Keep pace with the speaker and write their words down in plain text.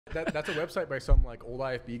That's a website by some like old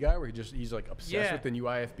IFB guy where he's like obsessed with the new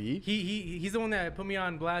IFB. He's the one that put me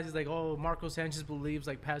on blast. He's like, oh, Marco Sanchez believes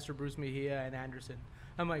like Pastor Bruce Mejia and Anderson.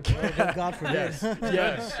 I'm like, oh, God forbid.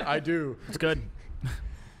 Yes, I do. It's good.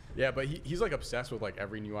 Yeah, but he's like obsessed with like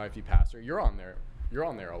every new IFB pastor. You're on there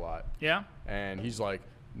a lot. Yeah. And he's like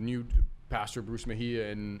new Pastor Bruce Mejia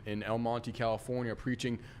in El Monte, California,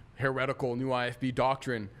 preaching heretical new IFB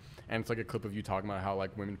doctrine. And it's like a clip of you talking about how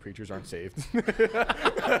like women preachers aren't saved.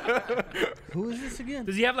 Who is this again?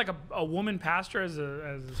 Does he have like a woman pastor as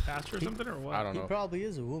his pastor or something, or what? I don't know. He probably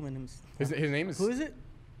is a woman. His name is. Who is it?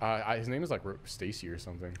 His name is like Stacy or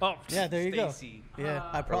something. Oh, yeah, there you Stacey. go. Yeah,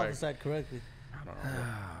 I prophesied correctly. I don't know.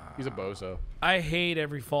 He's a bozo. I hate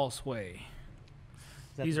every false way.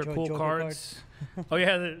 These are cool Joker cards. Oh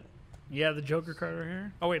yeah, the Joker card right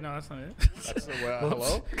here. Oh wait, no, that's not it. That's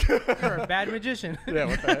hello? you're a bad magician. Yeah,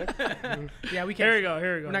 what the heck? Yeah, we can't. Here we go.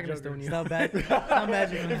 We're not gonna stone you. It's not bad. It's not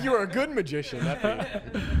magic. If you were a good magician,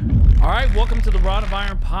 that'd be. All right, welcome to the Rod of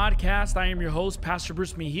Iron podcast. I am your host, Pastor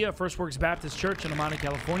Bruce Mejia, First Works Baptist Church in Amana,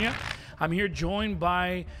 California. I'm here joined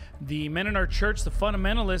by the men in our church, the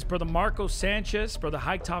fundamentalists, Brother Marco Sanchez, Brother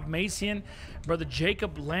Hightop Macian, Brother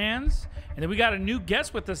Jacob Lands, and then we got a new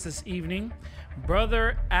guest with us this evening,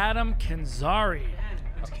 Brother Adam Kenzari.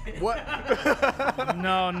 What?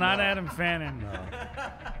 No, not Adam Fannin. No.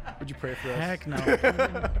 Would you pray for us? Heck no.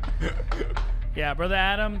 Yeah, Brother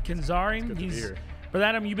Adam Kenzari. Good to be here. Brother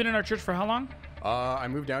Adam, you've been in our church for how long? I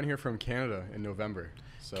moved down here from Canada in November.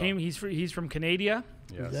 So. He's from Canada.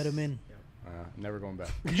 Yes. Let him in. Never going back.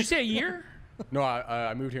 Did you say a year? No,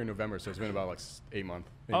 I moved here in November, so it's been about like 8 months.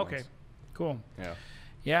 Okay, cool. Yeah.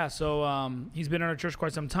 Yeah, so he's been in our church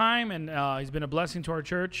quite some time, and he's been a blessing to our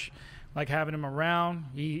church, like having him around.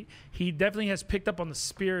 He definitely has picked up on the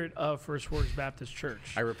spirit of First Works Baptist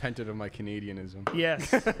Church. I repented of my Canadianism. Yes.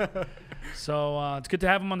 So it's good to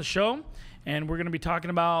have him on the show, and we're going to be talking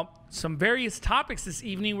about some various topics this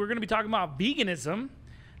evening. We're going to be talking about veganism,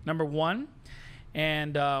 number one,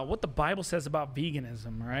 and what the Bible says about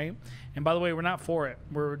veganism, right? And by the way, we're not for it.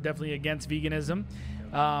 We're definitely against veganism.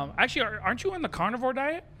 Actually, aren't you on the carnivore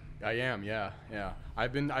diet? I am, yeah.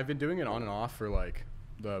 I've been doing it on and off for like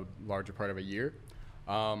the larger part of a year,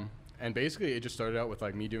 and basically it just started out with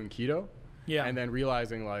like me doing keto, and then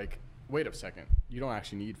realizing like, wait a second, you don't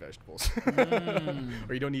actually need vegetables,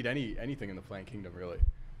 or you don't need anything in the plant kingdom really.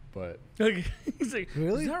 But he's like,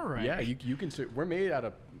 really? Is that right? Yeah, you can. We're made out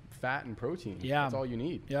of fat and protein. Yeah, that's all you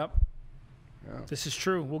need. Yep. Yeah. This is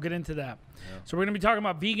true. We'll get into that. Yeah. So we're going to be talking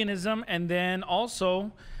about veganism, and then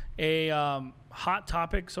also a hot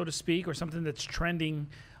topic, so to speak, or something that's trending,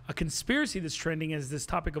 a conspiracy that's trending is this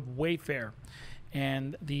topic of Wayfair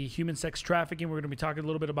and the human sex trafficking. We're going to be talking a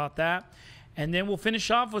little bit about that. And then we'll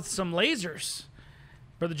finish off with some lasers.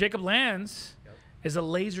 Brother Jacob Lands is a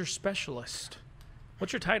laser specialist.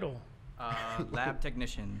 What's your title? Lab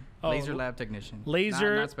technician. Oh, Laser lab technician.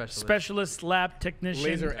 Laser not specialist. Specialist, lab technician,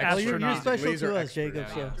 Laser astronaut. You're special Laser to us, expert. Jacob.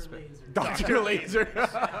 Yeah. Dr. Laser.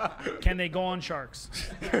 Can they go on sharks?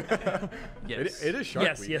 Yes. It is Shark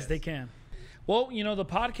Yes, Week. yes, they can. Well, you know, the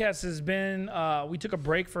podcast has been, we took a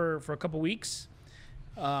break for a couple weeks,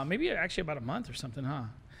 maybe actually about a month or something, huh?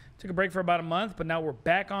 Took a break for about a month, but now we're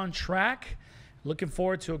back on track. Looking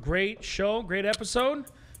forward to a great show, great episode.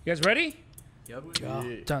 You guys ready? Yep. Yeah.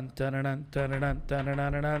 Dun, dun, dun, dun, dun, dun, dun,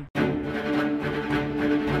 dun, dun, dun.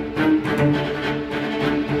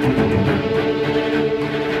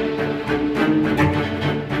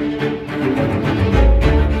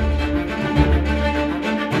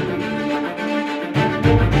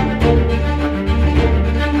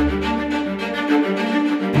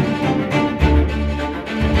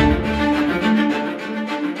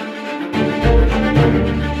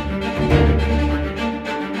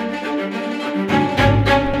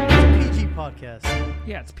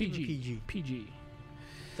 Yeah, it's PG. PG.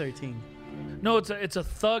 13. No, it's a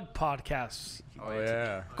thug podcast. Oh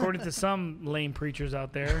yeah. According to some lame preachers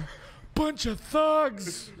out there. Bunch of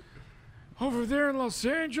thugs over there in Los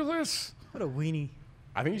Angeles. What a weenie.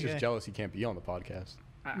 I think he's just jealous he can't be on the podcast.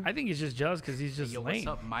 I think he's just jealous because he's just Yo, lame. what's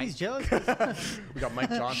up, Mike? He's jealous. We got Mike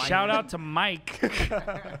Johnson. Shout out to Mike.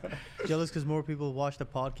 Jealous because more people watch the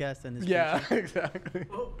podcast than his Yeah, preaching. exactly.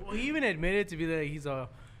 Well, he even admitted to be that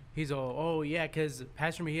he's oh yeah, because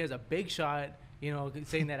Pastor Mejia has a big shot, you know,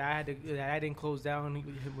 saying that I didn't close down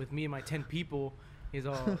with me and my 10 people. He's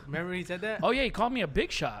all, remember he said that? Oh yeah, he called me a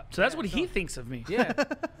big shot. So that's what he so- thinks of me. Yeah,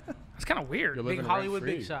 That's kind of weird. You're big living Hollywood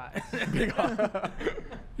rent-free. big shot.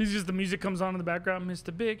 He's just, the music comes on in the background.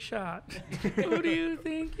 Mr. Big Shot. Who do you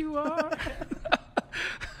think you are?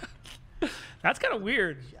 That's kind of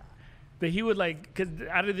weird. that he would like, because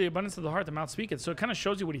out of the abundance of the heart, the mouth speaketh. So it kind of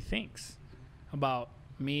shows you what he thinks about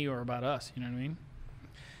me or about us. You know what I mean?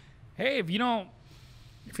 Hey, if you don't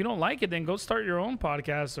like it, then go start your own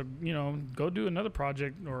podcast, or go do another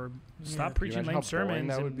project, or stop preaching lame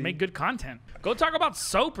sermons and make good content. Go talk about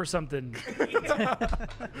soap or something.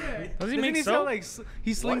 Does he make soap? Sound like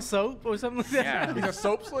he slings soap or something like that? Yeah. He's a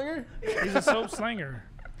soap slinger? He's a soap slinger.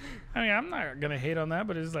 I mean, I'm not gonna hate on that,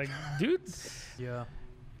 but it's like, dude, Yeah.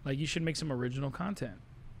 like you should make some original content.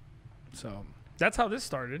 So that's how this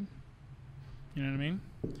started. You know what I mean?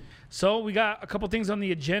 So we got a couple things on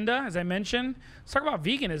the agenda, as I mentioned. Let's talk about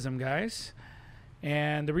veganism, guys.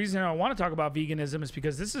 And the reason I want to talk about veganism is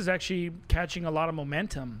because this is actually catching a lot of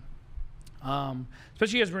momentum,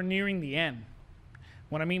 especially as we're nearing the end.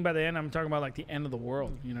 What I mean by the end, I'm talking about like the end of the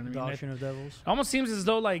world. You know what I mean? Doctrine of devils. It almost seems as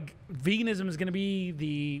though like veganism is going to be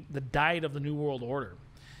the diet of the new world order.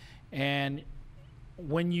 And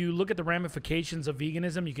when you look at the ramifications of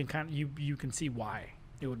veganism, you can see why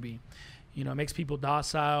it would be. It makes people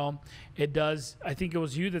docile. It does. I think it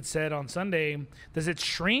was you that said on Sunday, does it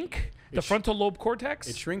shrink the frontal lobe cortex?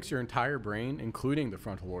 It shrinks your entire brain, including the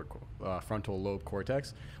frontal lobe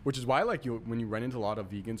cortex, which is why when you run into a lot of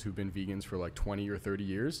vegans who've been vegans for like 20 or 30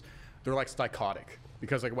 years, they're like psychotic.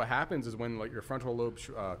 Because like what happens is when like your frontal lobe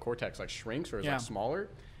cortex like shrinks or is like smaller,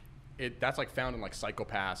 that's like found in like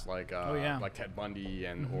psychopaths like Ted Bundy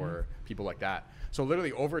and or people like that. So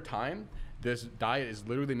literally over time, this diet is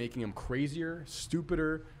literally making them crazier,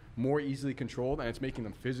 stupider, more easily controlled, and it's making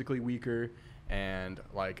them physically weaker, and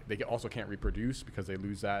like they also can't reproduce because they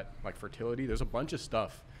lose that like fertility. There's a bunch of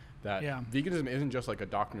stuff that veganism isn't just like a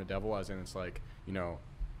doctrine of the devil, as in it's like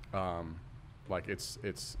like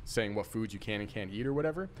it's saying what foods you can and can't eat or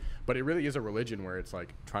whatever, but it really is a religion where it's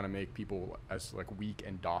like trying to make people as like weak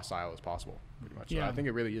and docile as possible, pretty much. So I think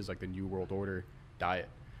it really is like the new world order diet.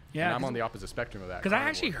 Yeah, and I'm on the opposite spectrum of that. Because I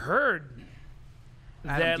actually heard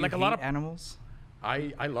that like a lot of animals.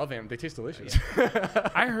 I love them. They taste delicious.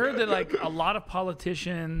 I heard that like a lot of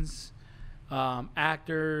politicians,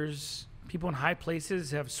 actors, people in high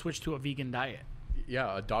places have switched to a vegan diet.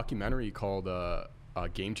 Yeah, a documentary called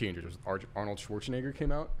Game Changers. Arnold Schwarzenegger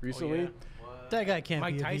came out recently. That guy can't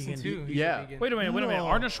Mike be a Tyson vegan. too. Yeah. Wait a minute.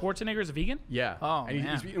 Arnold Schwarzenegger is a vegan? Yeah. Oh, and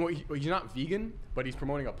man. he's not vegan, but he's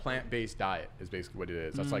promoting a plant-based diet is basically what it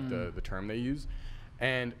is. That's like the term they use.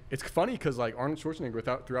 And it's funny because like Arnold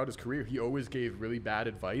Schwarzenegger, throughout his career, he always gave really bad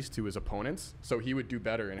advice to his opponents, so he would do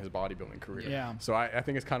better in his bodybuilding career. Yeah. So I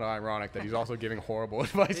think it's kind of ironic that he's also giving horrible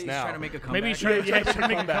advice He's now. trying to make a comeback. Maybe he's trying to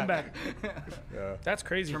make a comeback. Yeah. That's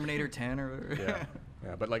crazy. Terminator 10 or whatever.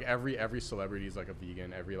 Yeah. But like every celebrity is like a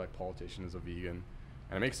vegan. Every like politician is a vegan.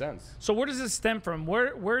 And it makes sense. So where does this stem from?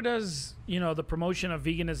 Where does the promotion of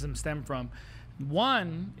veganism stem from?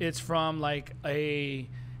 One, it's from like an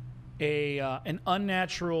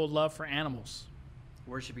unnatural love for animals,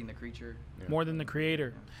 Worshipping the creature. more than the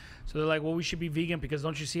creator. So they're like, well, we should be vegan because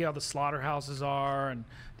don't you see how the slaughterhouses are and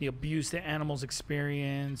the abuse that animals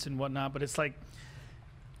experience and whatnot? But it's like,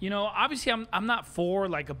 obviously I'm not for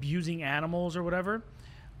like abusing animals or whatever.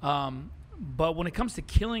 But when it comes to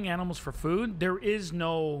killing animals for food, there is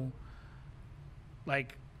no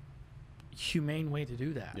like humane way to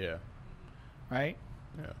do that. Yeah. Right?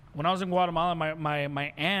 Yeah. When I was in Guatemala,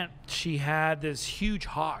 my aunt, she had this huge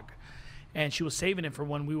hog, and she was saving it for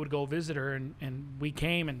when we would go visit her, and we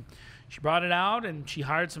came, and she brought it out, and she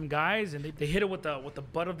hired some guys, and they hit it with the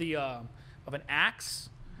butt of an axe,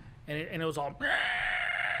 and it was all,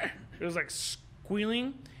 it was like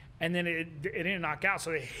squealing, and then it didn't knock out,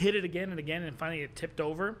 so they hit it again and again, and finally it tipped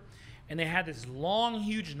over, and they had this long,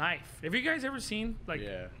 huge knife. Have you guys ever seen like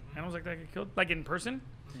animals like that get killed, like in person?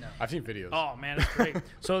 No. I've seen videos. Oh man, it's great.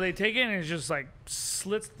 So they take it and it just like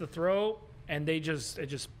slits the throat, and it just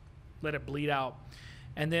let it bleed out.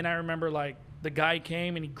 And then I remember like the guy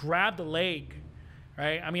came and he grabbed the leg,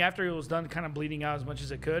 right? I mean, after it was done kind of bleeding out as much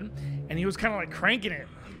as it could, and he was kind of like cranking it.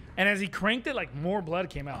 And as he cranked it, like more blood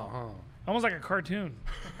came out. Almost like a cartoon.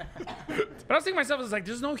 But I was thinking to myself, it's like,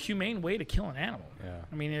 there's no humane way to kill an animal. Yeah.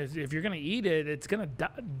 I mean, if you're going to eat it, it's going to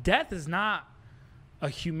die. Death is not a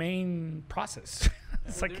humane process.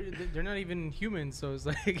 It's like they're not even humans, so it's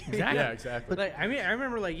like exactly. Yeah, exactly. But like, I mean, I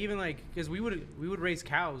remember like even like because we would raise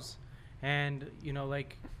cows, and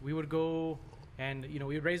like we would go and we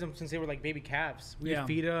would raise them since they were like baby calves. We would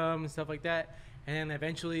feed them and stuff like that, and then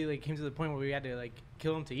eventually like came to the point where we had to like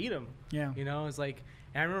kill them to eat them. Yeah, it's like.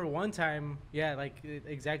 And I remember one time,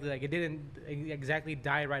 exactly like it didn't exactly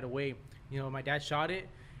die right away. My dad shot it,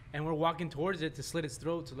 and we're walking towards it to slit its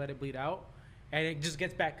throat to let it bleed out, and it just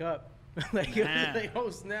gets back up. Like, like, oh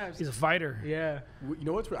snaps. He's a fighter. Yeah. You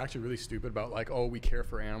know what's actually really stupid about, like, oh, we care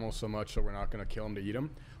for animals so much, so we're not going to kill them to eat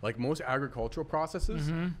them. Like most agricultural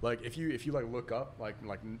processes, like if you like look up like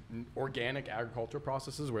organic agricultural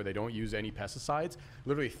processes where they don't use any pesticides,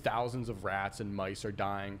 literally thousands of rats and mice are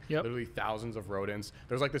dying. Literally thousands of rodents.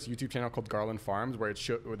 There's like this YouTube channel called Garland Farms where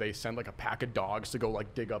where they send like a pack of dogs to go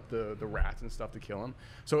like dig up the rats and stuff to kill them.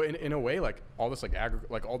 So in a way, like all this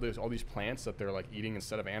like all these plants that they're like eating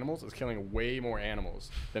instead of animals is killing way more animals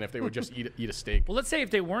than if they would just eat a steak. Well, let's say if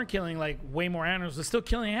they weren't killing like way more animals, they're still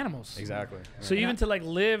killing animals. Exactly. So even to like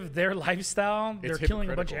live their lifestyle, they're killing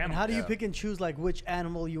a bunch of animals. And how do you pick and choose like which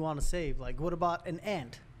animal you want to save? Like, what about an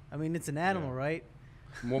ant? I mean, it's an animal, right?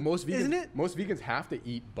 Well, most vegans have to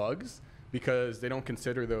eat bugs because they don't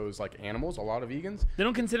consider those like animals. A lot of vegans, they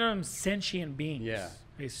don't consider them sentient beings. Yeah,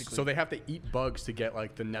 basically. So they have to eat bugs to get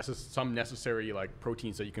like some necessary like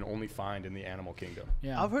proteins that you can only find in the animal kingdom.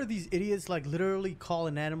 Yeah, I've heard these idiots like literally call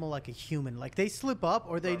an animal like a human. Like they slip up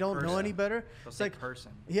or they don't know any better. It's like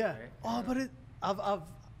person. Yeah. Right? Oh, but I've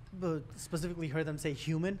specifically heard them say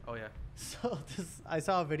human. Oh yeah. So I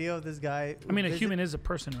saw a video of this guy. I mean, a human is a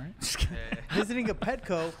person, right? Visiting a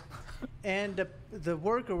Petco, and the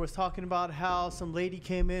worker was talking about how some lady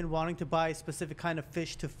came in wanting to buy a specific kind of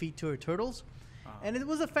fish to feed to her turtles. And it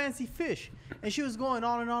was a fancy fish. And she was going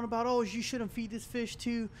on and on about, oh, you shouldn't feed this fish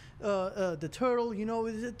to the turtle. You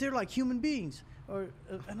know, they're like human beings. And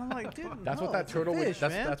I'm like, dude, that's what that turtle would.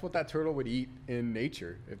 That's what that turtle would eat in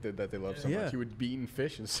nature that they love so much. He would be eating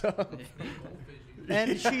fish and stuff.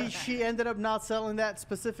 And she ended up not selling that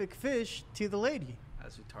specific fish to the lady.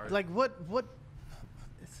 That's retarded. Like what?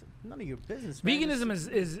 It's none of your business. Man. Veganism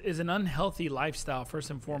is an unhealthy lifestyle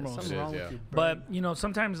first and foremost. Something wrong with you, but you know,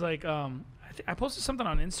 sometimes like I posted something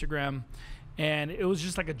on Instagram, and it was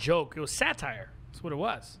just like a joke. It was satire. That's what it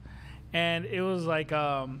was, and it was like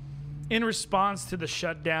in response to the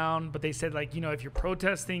shutdown. But they said like, you know, if you're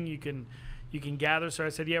protesting, you can gather. So I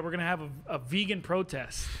said, yeah, we're gonna have a vegan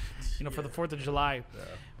protest, you know, for the 4th of July.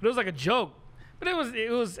 But it was like a joke. But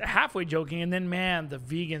it was halfway joking, and then man, the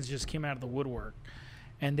vegans just came out of the woodwork,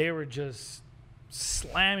 and they were just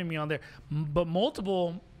slamming me on there. But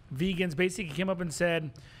multiple vegans basically came up and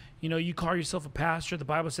said, you know, you call yourself a pastor. The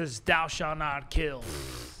Bible says, "Thou shalt not kill."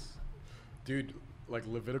 Dude, like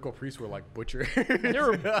Levitical priests were like butcher. They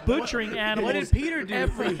were butchering animals. What did Peter do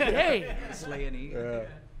every day? Slay and eat.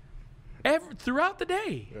 Throughout the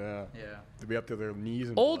day. Yeah. To be up to their knees.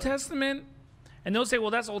 In Old blood. Testament, and they'll say,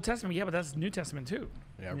 "Well, that's Old Testament." Yeah, but that's New Testament too.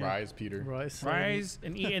 Yeah, rise, Peter. Rise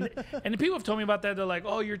and eat. And the people have told me about that. They're like,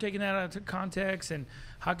 "Oh, you're taking that out of context, and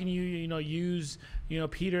how can you use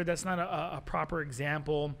Peter? That's not a proper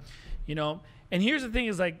example, you know." And here's the thing: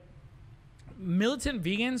 is like militant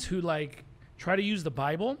vegans who like try to use the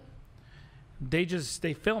Bible, they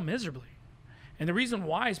fail miserably. And the reason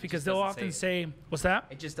why is because they'll often say, "What's that?"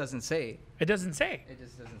 It just doesn't say. It doesn't say. It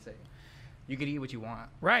just doesn't say. You can eat what you want.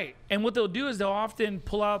 Right. And what they'll do is they'll often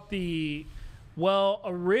pull out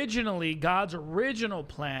originally, God's original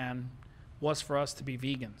plan was for us to be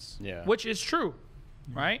vegans. Yeah. Which is true,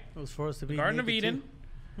 right? It was for us to be Garden of naked, Eden,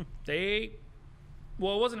 too. it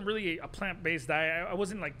wasn't really a plant-based diet. I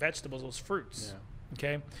wasn't like vegetables, it was fruits. Yeah.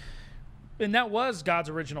 Okay? And that was God's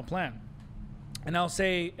original plan. And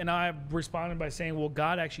I responded by saying, well,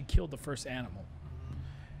 God actually killed the first animal,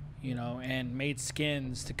 you know, and made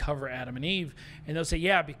skins to cover Adam and Eve. And they'll say,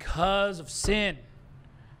 yeah, because of sin.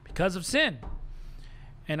 Because of sin.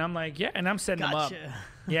 And I'm like, yeah, and I'm setting them up.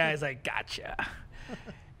 Yeah, he's like, gotcha.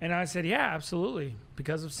 And I said, yeah, absolutely,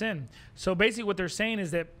 because of sin. So basically what they're saying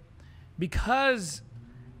is that because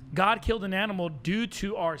God killed an animal due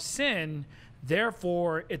to our sin,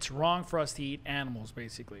 therefore it's wrong for us to eat animals,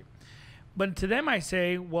 basically. But to them I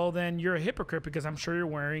say, well, then you're a hypocrite because I'm sure you're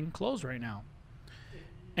wearing clothes right now.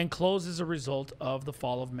 And clothes is a result of the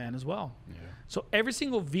fall of man as well. Yeah. So every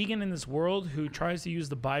single vegan in this world who tries to use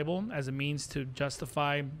the Bible as a means to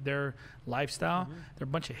justify their lifestyle, they're a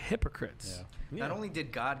bunch of hypocrites. Yeah. Not only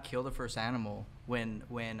did God kill the first animal, when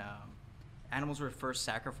animals were first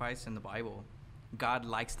sacrificed in the Bible, God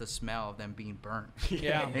likes the smell of them being burnt.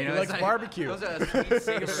 Yeah. He likes barbecue. It was a sweet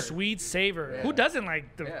savor. Sweet savor. Yeah. Who doesn't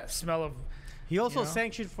like the smell of... He also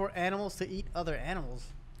sanctioned for animals to eat other animals.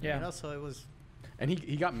 Yeah. You know, so it was... And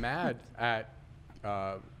he got mad at,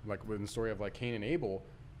 like with the story of like Cain and Abel,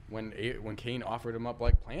 when Cain offered him up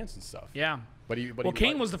like plants and stuff. Yeah. But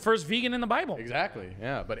Cain was the first vegan in the Bible. Exactly.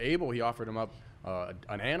 Yeah. But Abel, he offered him up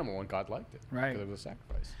an animal, and God liked it. Right. Because it was a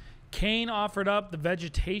sacrifice. Cain offered up the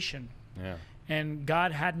vegetation. Yeah. and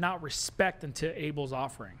God had not respect unto Abel's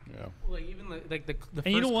offering. Yeah. Like even like the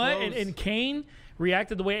And you know first what? clothes- And Cain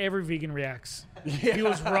reacted the way every vegan reacts. Yeah. He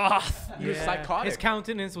was wroth. He was psychotic. His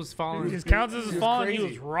countenance was falling. His countenance was falling. He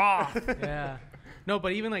was crazy. wroth. Yeah. No,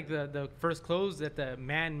 but even like the first clothes that the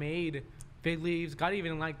man made, fig leaves, God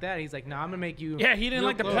even like that. He's like, I'm gonna make you. Yeah, he didn't real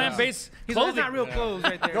like the clothes. plant-based He's like, clothing. that's not real clothes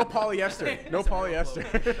right there. No polyester. No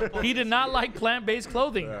polyester. He did not like plant-based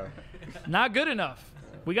clothing. Yeah. Not good enough.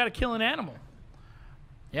 We got to kill an animal.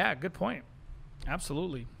 Yeah, good point.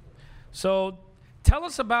 Absolutely. So, tell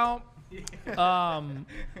us about what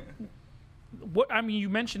I mean. You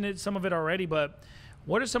mentioned it, some of it already, but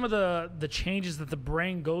what are some of the changes that the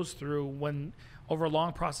brain goes through when over a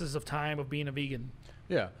long process of time of being a vegan?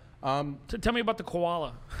 Yeah. Tell me about the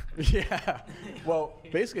koala. Yeah. Well,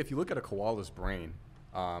 basically, if you look at a koala's brain,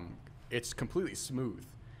 it's completely smooth.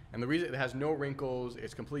 And the reason it has no wrinkles,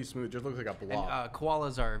 it's completely smooth, it just looks like a blob. And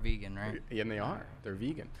koalas are vegan, right? Yeah, and they are. They're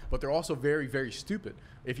vegan, but they're also very, very stupid.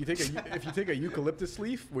 If you take a eucalyptus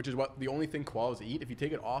leaf, which is what the only thing koalas eat, if you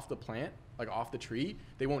take it off the plant, like off the tree,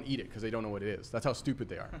 they won't eat it because they don't know what it is. That's how stupid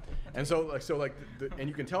they are. And and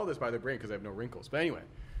you can tell this by their brain because they have no wrinkles. But anyway,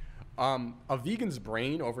 a vegan's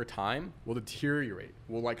brain over time will deteriorate.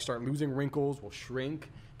 Will like start losing wrinkles. Will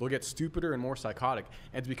shrink. They'll get stupider and more psychotic.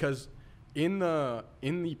 And it's because in the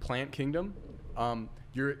plant kingdom,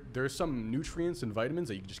 there's some nutrients and vitamins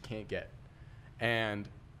that you just can't get. And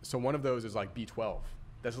so one of those is like B12.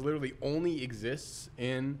 That's literally only exists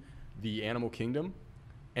in the animal kingdom,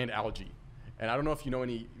 and algae. And I don't know if you know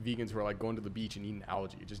any vegans who are like going to the beach and eating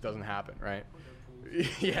algae. It just doesn't happen, right?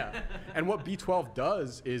 Yeah. And what B12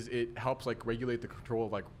 does is it helps like regulate the control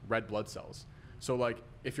of like red blood cells. So like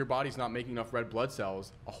if your body's not making enough red blood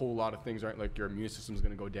cells, a whole lot of things, right? Like your immune system's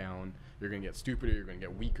going to go down. You're going to get stupider. You're going to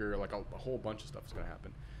get weaker. Like a whole bunch of stuff is going to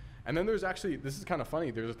happen. And then there's actually, this is kind of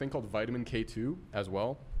funny. There's a thing called vitamin K2 as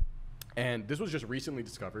well. And this was just recently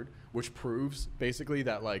discovered, which proves basically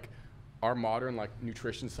that like our modern like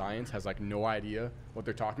nutrition science has like no idea what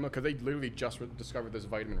they're talking about because they literally just discovered this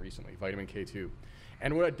vitamin recently, vitamin K2.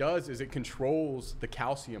 And what it does is it controls the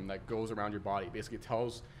calcium that goes around your body. Basically, it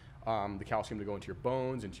tells the calcium to go into your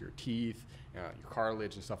bones, into your teeth, your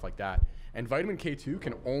cartilage, and stuff like that. And vitamin K2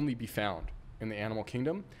 can only be found in the animal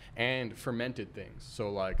kingdom and fermented things. So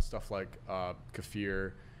like stuff like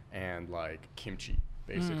kefir and like kimchi,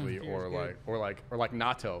 basically, or like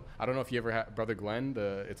natto. I don't know if you ever had Brother Glenn.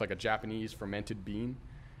 It's like a Japanese fermented bean,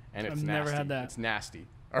 and it's I've nasty. never had that. It's nasty.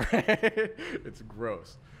 All right, it's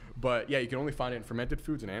gross. But yeah, you can only find it in fermented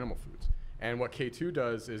foods and animal foods. And what K2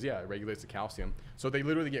 does is, it regulates the calcium. So they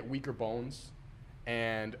literally get weaker bones,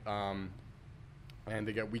 and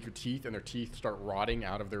they get weaker teeth, and their teeth start rotting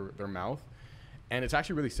out of their mouth. And it's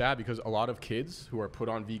actually really sad because a lot of kids who are put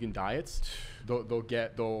on vegan diets,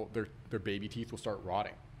 their baby teeth will start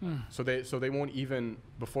rotting. So they won't even,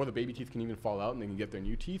 before the baby teeth can even fall out and they can get their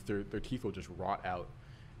new teeth, their teeth will just rot out.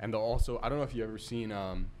 And they'll also, I don't know if you've ever seen,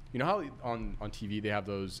 you know how on TV they have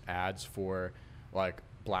those ads for like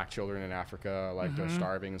black children in Africa, like they're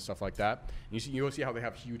starving and stuff like that. And you'll see how they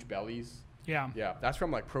have huge bellies. Yeah, that's from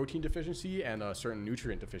like protein deficiency and certain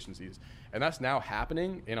nutrient deficiencies. And that's now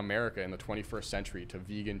happening in America in the 21st century to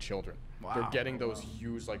vegan children. Wow. They're getting those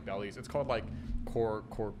huge like bellies. It's called like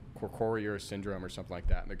Corcourier syndrome or something like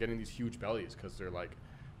that. And they're getting these huge bellies because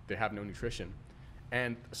they have no nutrition.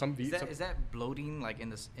 And is that bloating like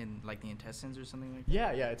in like the intestines or something like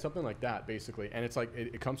that? Yeah, it's something like that basically. And it's like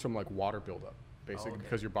it comes from like water buildup basically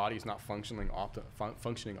because your body's not functioning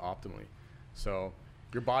optimally. So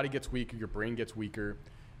your body gets weaker, your brain gets weaker,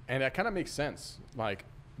 and that kind of makes sense. Like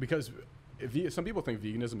because some people think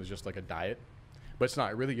veganism is just like a diet, but it's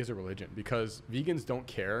not. It really is a religion because vegans don't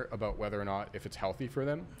care about whether or not if it's healthy for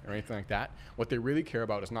them or anything like that. What they really care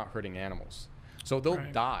about is not hurting animals. So they'll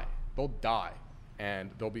die. They'll die.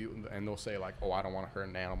 And they'll say like, oh, I don't want to hurt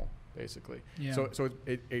an animal, basically. Yeah. So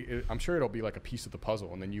I'm sure it'll be like a piece of the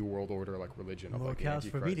puzzle in the new world order, like religion of like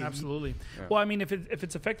Antichrist. Absolutely. Yeah. Well, I mean, if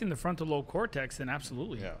it's affecting the frontal lobe cortex, then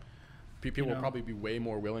absolutely. Yeah. People will probably be way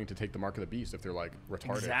more willing to take the mark of the beast if they're like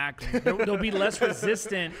retarded. Exactly. they'll be less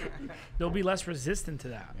resistant. They'll be less resistant to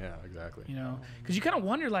that. Yeah, exactly. You know, because you kind of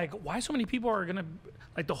wonder like why so many people are gonna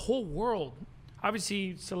like the whole world.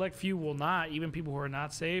 Obviously, select few will not. Even people who are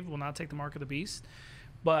not saved will not take the mark of the beast.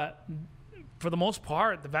 But for the most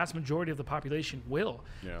part, the vast majority of the population will.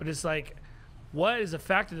 Yeah. But it's like, what is a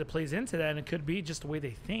factor that plays into that? And it could be just the way they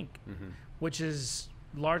think, which is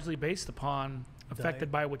largely based upon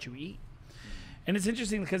affected by what you eat. And it's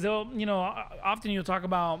interesting because often you'll talk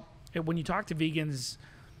about when you talk to vegans.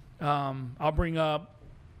 I'll bring up,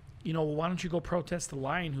 why don't you go protest the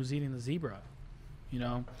lion who's eating the zebra? You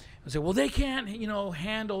know, and say, well, they can't, you know,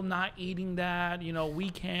 handle not eating that. You know, we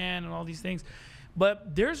can, and all these things.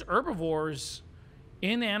 But there's herbivores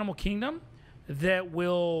in the animal kingdom that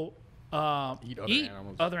will eat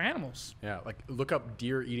other animals. Yeah, like look up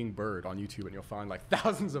deer eating bird on YouTube, and you'll find like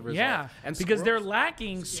thousands of results. Yeah, and because they're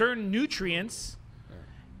lacking certain nutrients.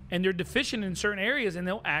 And they're deficient in certain areas, and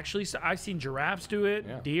they'll actually. I've seen giraffes do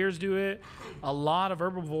it, deers do it. A lot of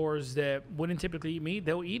herbivores that wouldn't typically eat meat,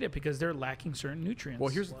 they'll eat it because they're lacking certain nutrients. Well,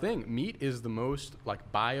 here's the thing: meat is the most like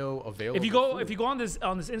bioavailable. If you go on this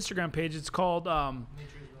Instagram page, it's called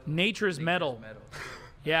Nature's Metal.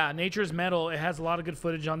 Yeah, Nature's Metal. It has a lot of good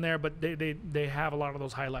footage on there, but they have a lot of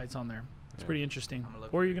those highlights on there. It's pretty interesting.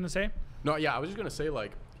 What were you gonna say? No, yeah, I was just gonna say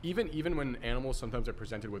like. Even when animals sometimes are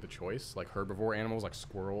presented with a choice, like herbivore animals like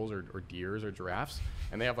squirrels or deers or giraffes,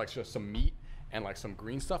 and they have like just some meat and like some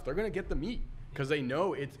green stuff, they're gonna get the meat because they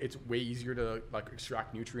know it's way easier to like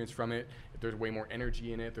extract nutrients from it. There's way more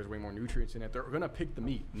energy in it. There's way more nutrients in it. They're gonna pick the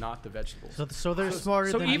meat, not the vegetables. So they're smarter.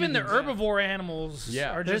 So than even the humans. herbivore animals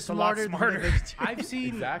are just a lot smarter. I've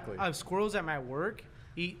seen Exactly. Squirrels at my work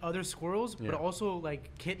eat other squirrels, but also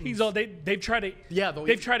like kittens. They've tried to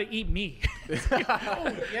eat me.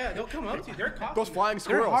 Yeah, they'll come up to you. They're Those flying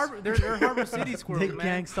squirrels. They're Harbor City squirrels, They man.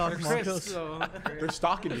 gang stalk They're Marcos. crisp, so. They're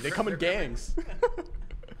stalking you. They come in gangs.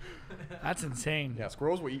 That's insane. Yeah,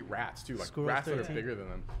 squirrels will eat rats too, like Squirrels rats that are 13. bigger than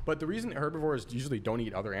them. But the reason herbivores usually don't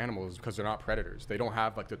eat other animals is because they're not predators. They don't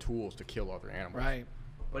have like the tools to kill other animals. Right.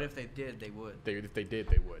 But if they did, they would. If they did,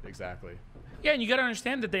 they would. Exactly. Yeah, and you got to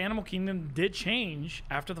understand that the animal kingdom did change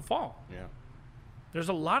after the fall. Yeah. There's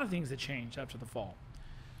a lot of things that changed after the fall,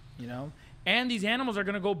 you know, and these animals are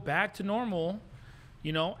going to go back to normal,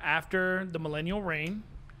 you know, after the millennial reign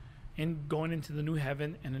and going into the new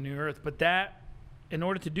heaven and the new earth. But that, in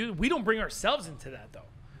order to do, we don't bring ourselves into that though.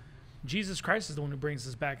 Jesus Christ is the one who brings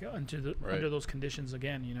us back into under those conditions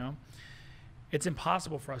again, you know. It's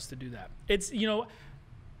impossible for us to do that. It's, you know,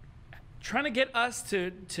 trying to get us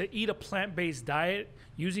to eat a plant-based diet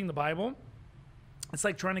using the Bible, it's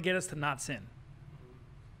like trying to get us to not sin.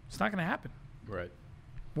 It's not going to happen. Right.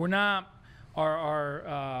 We're not,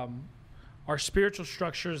 our spiritual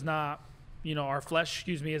structure is not, you know, our flesh,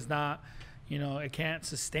 is not, you know, it can't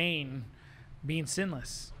sustain being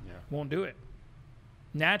sinless. Yeah. Won't do it.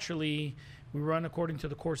 Naturally, we run according to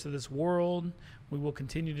the course of this world. We will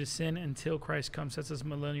continue to sin until Christ comes, sets us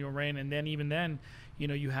millennial reign, and then even then, you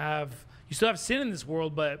know, you still have sin in this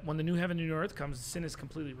world, but when the new heaven and new earth comes, sin is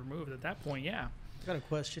completely removed. At that point, yeah. I got a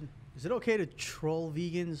question. Is it okay to troll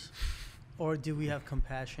vegans, or do we have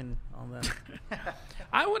compassion on them?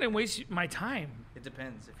 I wouldn't waste my time. It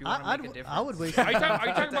depends. If you want to make a difference. I would waste. Are you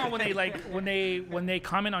talking about when they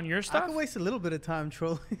comment on your I stuff? could waste a little bit of time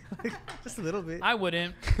trolling, like, just a little bit. I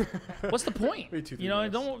wouldn't. What's the point? Maybe 2-3 You know,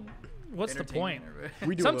 minutes. what's the point?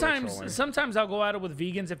 We do a little trolling. Sometimes I'll go at it with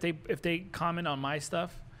vegans if they comment on my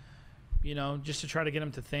stuff, you know, just to try to get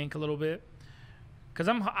them to think a little bit. Because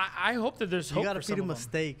I hope that there's hope. You gotta for feed some them of a them.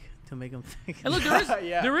 steak to make them think. And look,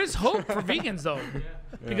 there is hope for vegans though,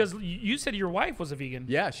 because you said your wife was a vegan.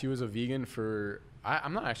 Yeah, she was a vegan for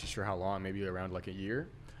I'm not actually sure how long, maybe around like a year,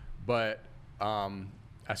 but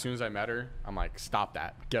as soon as I met her, I'm like, stop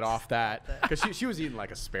that, get off that, because she was eating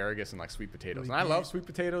like asparagus and like sweet potatoes, and I love sweet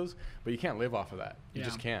potatoes, but you can't live off of that. You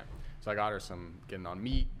just can't. So I got her some getting on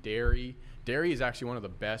meat, dairy. Dairy is actually one of the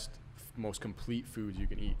best, most complete foods you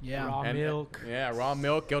can eat. Yeah, Raw milk. Yeah, raw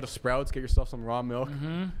milk. Go to Sprouts, get yourself some raw milk.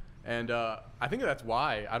 Mm-hmm. And I think that's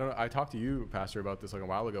why I talked to you, Pastor, about this like a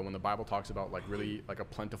while ago when the Bible talks about like really like a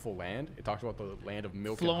plentiful land. It talks about the land of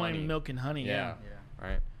milk flowing and honey. milk and honey. Yeah.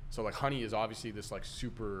 Right. So like honey is obviously this like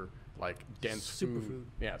super like dense Superfood.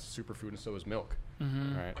 Yeah, it's a superfood, and so is milk.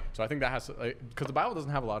 Mm-hmm. Right. So I think that has because the Bible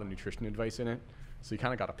doesn't have a lot of nutrition advice in it, so you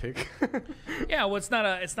kind of got to pick. Yeah, well, it's not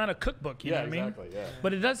a cookbook, you know what I mean? Exactly. Yeah.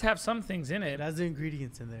 But it does have some things in It it. has the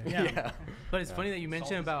ingredients in there. Yeah. But it's funny that you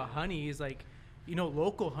mentioned about honey. Is like, you know,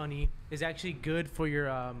 local honey is actually good for your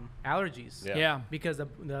allergies. Yeah. Because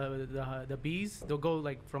the bees, they'll go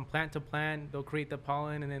like from plant to plant. They'll create the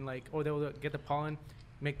pollen, and then like, or they'll get the pollen,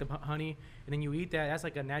 make the honey, and then you eat that. That's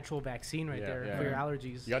like a natural vaccine right there for your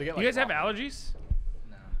allergies. You gotta get. You Like, guys have raw honey. allergies?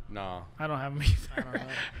 No, I don't have them either. I don't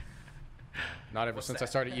know. not ever since I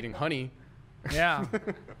started eating honey. Yeah.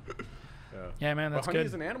 Yeah. Yeah, man, that's but honey good.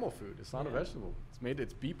 is an animal food. It's not a vegetable.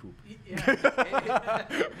 It's bee poop. Is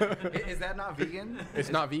that not vegan? It's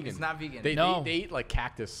not vegan. It's not vegan. They No. eat like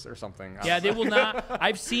cactus or something. Yeah, they will not.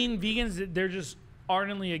 I've seen vegans that they're just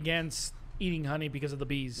ardently against eating honey because of the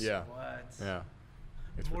bees. Yeah. What? Yeah.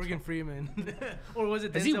 It's Morgan Freeman, or was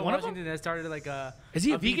it Is he Denzel one of them? Washington that started like a? Is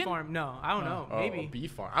he a bee vegan? farm? No, I don't know. Oh, Maybe. a bee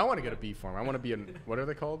farm. I want to get a bee farm. I want to be what are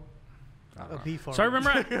they called? A bee farm. So I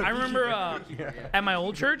remember at my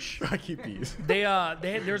old church, I keep bees. there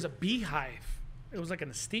was a beehive. It was like in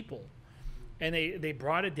a steeple, and they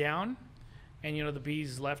brought it down, and the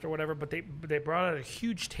bees left or whatever. But they brought out a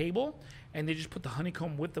huge table, and they just put the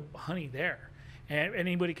honeycomb with the honey there, and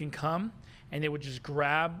anybody can come. And they would just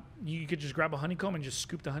you could just grab a honeycomb and just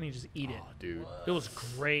scoop the honey and just eat it. Oh, dude. It was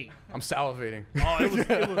great. I'm salivating. Oh,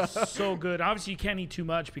 it was so good. Obviously, you can't eat too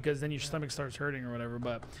much because then your stomach starts hurting or whatever.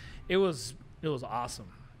 But it was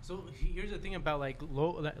awesome. So here's the thing about like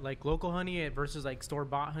local honey versus like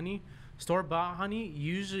store-bought honey. Store-bought honey,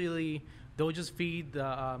 usually they'll just feed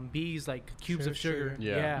the bees like cubes of sugar.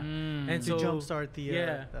 Yeah. And to so jumpstart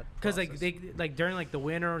the because like they during like the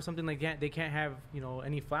winter or something like that, they can't have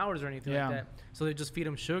any flowers or anything like that. So they just feed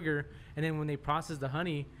them sugar, and then when they process the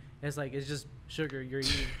honey, it's just sugar you're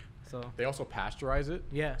eating. So They also pasteurize it.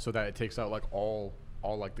 Yeah. So that it takes out like all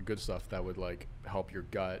like the good stuff that would like help your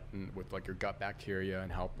gut and with like your gut bacteria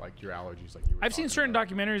and help like your allergies like you were I've seen certain about.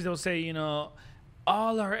 documentaries that'll say,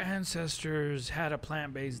 all our ancestors had a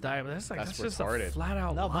plant-based diet, but that's just retarded. a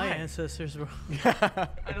flat-out No, lie. my ancestors were.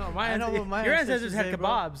 I know what my your ancestors ancestors had say, bro.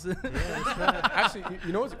 kebabs. Yeah, that's right. Actually,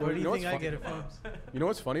 you know what's Where do you think I funny? get it from? You know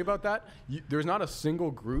what's funny about that? There's not a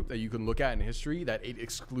single group that you can look at in history that ate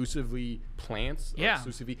exclusively plants. Or Yeah.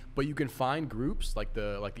 Exclusively, but you can find groups like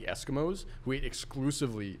the Eskimos who ate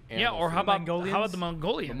exclusively animal Yeah, or food. how about Mongolians? the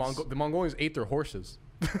Mongolians? the Mongolians ate their horses.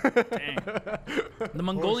 Dang. The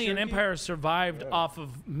Mongolian jerky? Empire survived off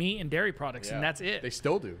of meat and dairy products, and that's it. They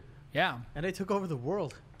still do. Yeah. And they took over the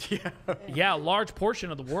world. Yeah, a large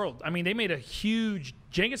portion of the world. I mean,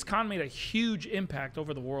 Genghis Khan made a huge impact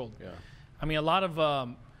over the world. Yeah. I mean, a lot of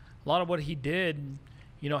what he did,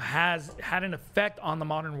 has had an effect on the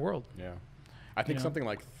modern world. Yeah. I think something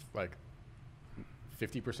like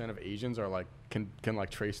 50% of Asians are like can like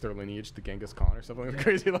trace their lineage to Genghis Khan or something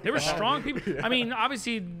crazy like They were that. strong people. Yeah. I mean,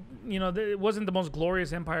 obviously, it wasn't the most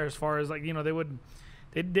glorious empire as far as like,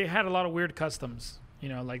 they had a lot of weird customs.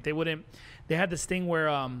 Like they had this thing where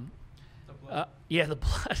the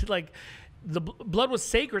blood, like blood was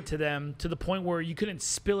sacred to them to the point where you couldn't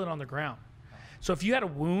spill it on the ground. So if you had a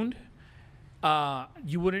wound,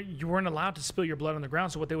 you weren't allowed to spill your blood on the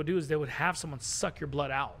ground. So what they would do is they would have someone suck your blood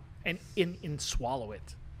out and swallow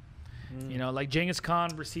it. Like Genghis Khan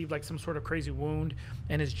received like some sort of crazy wound,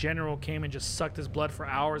 and his general came and just sucked his blood for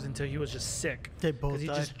hours until he was just sick. They both because he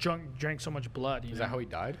died. just drank so much blood. Is that how he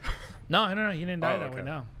died? No, he didn't die that way. okay.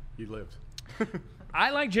 No, He lived. I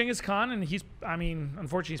like Genghis Khan, and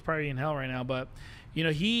unfortunately, he's probably in hell right now. But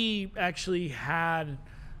he actually had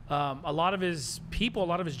a lot of his people, a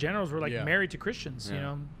lot of his generals were like married to Christians.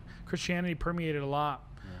 Yeah. Christianity permeated a lot.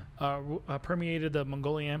 Permeated the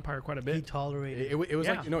Mongolian Empire quite a bit. He tolerated. It was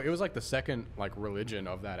Yeah. like it was like the second like religion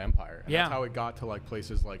of that empire. And Yeah. That's how it got to like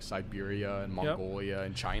places like Siberia and Mongolia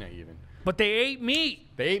and China even. But they ate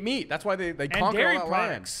meat. They ate meat. That's why they conquered dairy all that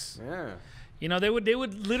products. land. Yeah. They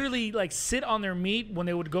would literally like sit on their meat when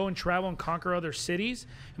they would go and travel and conquer other cities.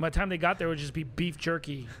 And by the time they got there, it would just be beef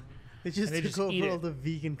jerky. It just and they took just over eat all it. the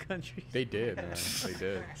vegan countries. They did, man. They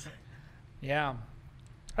did. Yeah,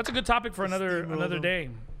 that's a good topic for another steamrolled day.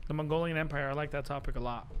 The Mongolian Empire. I like that topic a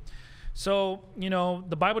lot. So,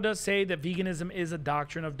 the Bible does say that veganism is a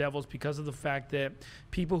doctrine of devils because of the fact that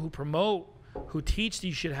people who teach that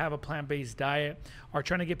you should have a plant-based diet are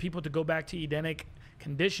trying to get people to go back to Edenic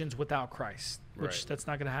conditions without Christ, which Right. that's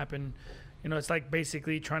not going to happen. It's like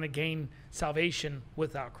basically trying to gain salvation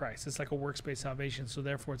without Christ. It's like a works-based salvation, so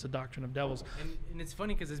therefore it's a doctrine of devils. And it's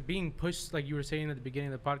funny because it's being pushed, like you were saying at the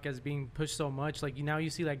beginning of the podcast, it's being pushed so much. Like now you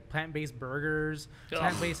see like plant-based burgers, Ugh.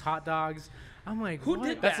 plant-based hot dogs. I'm like, Who what?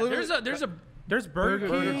 did That's that? literally- There's Burger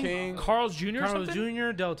King, King. Carl's Jr. or Carl's something?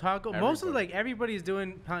 Jr., Del Taco. Most of Everybody. like everybody's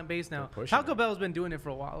doing plant-based now. pushing Taco it. Bell's been doing it for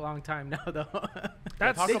a long time now, though.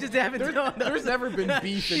 That's They just haven't done There's never been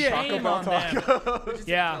beef in Taco Shame Bell on them. taco.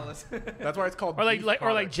 Yeah. That's why it's called Or beef like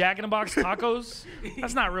products. Jack in the Box tacos.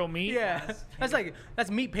 That's not real meat. Yeah,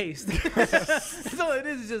 that's meat paste. That's all it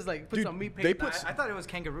is. Just like put Dude, some meat paste. they put I thought it was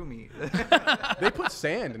kangaroo meat. They put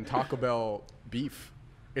sand in Taco Bell beef.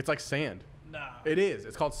 It's like sand. Nah. It is.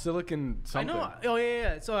 It's called silicon I something. know. Oh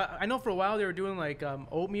yeah. So I know for a while they were doing like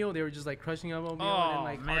oatmeal. They were just like crushing up oatmeal and Oh, then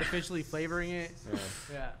like man. artificially flavoring it. Yeah.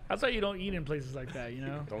 Yeah. That's why you don't eat in places like that,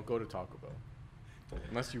 Don't go to Taco Bell.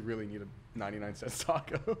 Unless you really need a 99-cent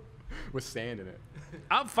taco with sand in it.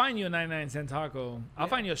 I'll find you a 99-cent taco. I'll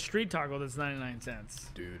find you a street taco that's 99 cents.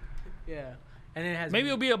 Dude. Yeah. And it has Maybe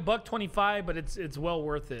it'll be $1.25, but it's well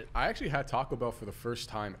worth it. I actually had Taco Bell for the first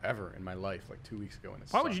time ever in my life, like 2 weeks ago. And it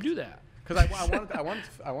Why would you do that? Because I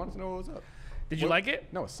wanted to know what was up. Did you like it?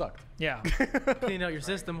 No, it sucked. Yeah. clean out your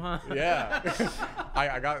system, huh? Yeah.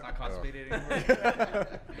 I got. Not constipated anymore.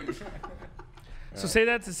 So say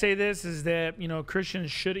that to say this is that, you know,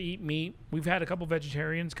 Christians should eat meat. We've had a couple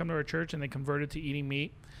vegetarians come to our church and they converted to eating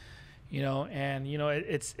meat, you know, and, you know,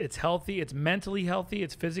 it's healthy, it's mentally healthy,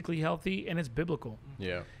 it's physically healthy, and it's biblical.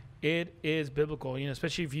 Yeah. It is biblical, you know,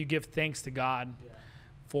 especially if you give thanks to God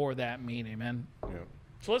for that meat. Amen. Yeah.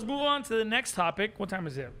 So let's move on to the next topic. What time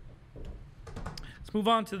is it? Let's move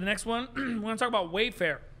on to the next one. We're going to talk about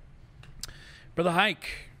Wayfair. Brother Hike.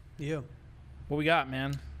 Yeah. What we got,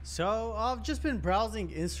 man? So I've just been browsing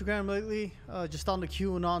Instagram lately, just on the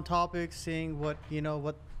QAnon topic, seeing what, you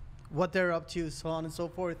know, what they're up to, so on and so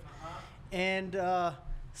forth. And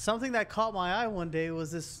something that caught my eye one day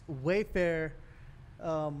was this Wayfair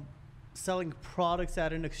selling products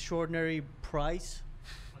at an extraordinary price.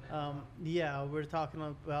 Yeah, we're talking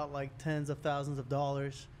about like tens of thousands of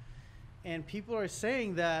dollars. And people are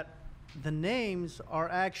saying that the names are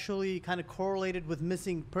actually kind of correlated with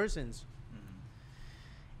missing persons.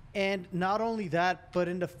 And not only that, but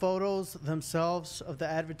in the photos themselves of the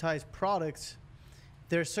advertised products,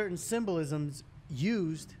 there are certain symbolisms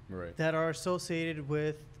used that are associated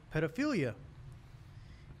with pedophilia.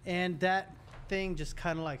 And that thing just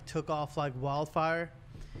kind of like took off like wildfire.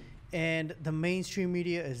 And the mainstream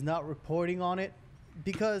media is not reporting on it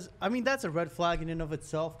because, I mean, that's a red flag in and of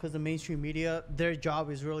itself, because the mainstream media, their job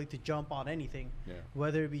is really to jump on anything,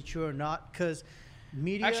 whether it be true or not, because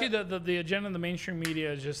media. Actually, the agenda of the mainstream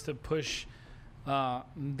media is just to push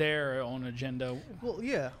their own agenda. Well,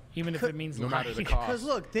 yeah. Even if it means no matter lying. the cost. Because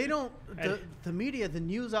look, they don't. The media, the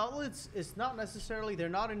news outlets, it's not necessarily. They're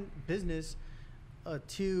not in business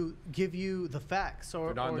to give you the facts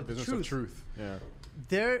or They're not in the the business truth. of truth. Yeah.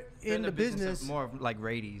 They're in the business of more of like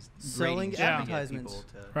ratings, selling ratings to get advertisements.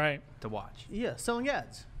 people Right. to watch. Yeah, selling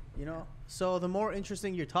ads. You know, so the more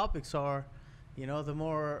interesting your topics are, you know, the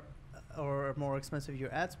more or more expensive your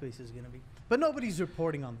ad space is going to be. But nobody's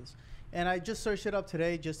reporting on this. And I just searched it up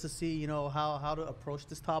today just to see, you know, how to approach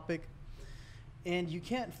this topic. And you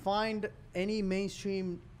can't find any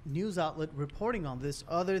mainstream news outlet reporting on this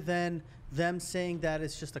other than them saying that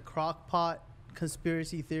it's just a crockpot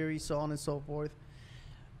conspiracy theory, so on and so forth.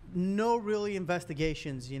 No really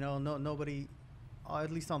investigations, you know, nobody,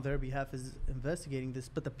 at least on their behalf, is investigating this.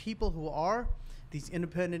 But the people who are, these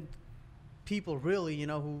independent people really, you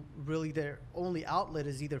know, who really their only outlet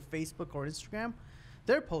is either Facebook or Instagram,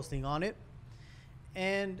 they're posting on it.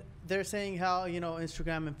 And they're saying how, you know,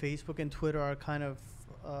 Instagram and Facebook and Twitter are kind of,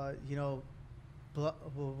 you know,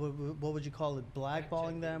 what would you call it,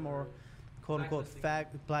 blackballing them or quote unquote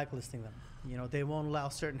blacklisting them. You know, they won't allow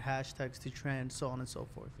certain hashtags to trend, so on and so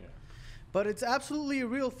forth. Yeah. But it's absolutely a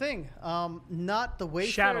real thing. Not the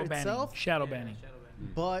Wayfair itself. Shadow banning.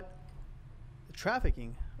 But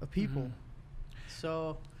trafficking of people.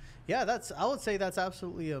 So, yeah, I would say that's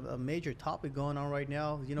absolutely a major topic going on right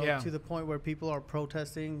now. You know, to the point where people are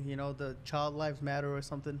protesting, you know, the Child Lives Matter or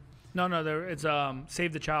something. No, it's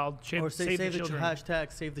save the child. Or save the children.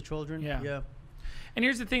 Hashtag save the children. Yeah. And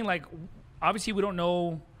here's the thing, like, obviously we don't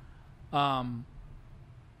know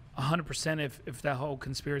 100% if that whole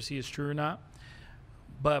conspiracy is true or not,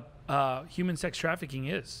 but human sex trafficking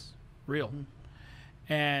is real.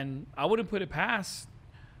 And I wouldn't put it past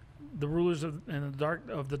the rulers of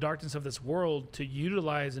the darkness of this world to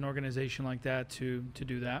utilize an organization like that to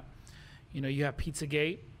do that. You know, you have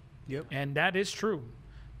Pizzagate, and that is true.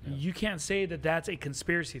 You can't say that that's a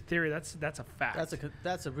conspiracy theory. That's a fact.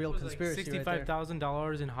 That's a real conspiracy. Like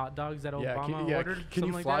 $65,000 in hot dogs that Obama ordered. Can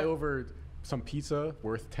you like fly that? over some pizza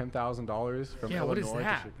worth $10,000 from Illinois? What is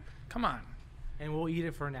that? Come on. And we'll eat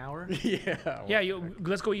it for an hour.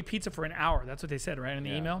 Let's go eat pizza for an hour. That's what they said, right, in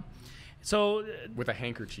the email. So with a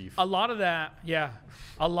handkerchief. A lot of that,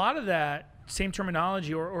 same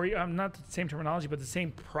terminology, or not the same terminology, but the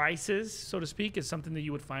same prices, so to speak, is something that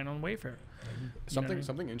you would find on Wayfair.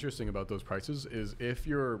 Something interesting about those prices is if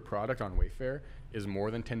your product on Wayfair is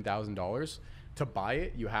more than $10,000, to buy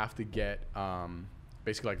it you have to get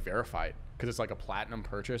basically like verified, because it's like a platinum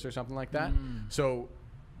purchase or something like that. So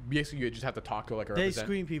basically you just have to talk to like a They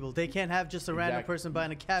screen people. They can't have just a random person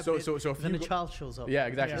buying a cabinet. So if then a child shows up. Yeah,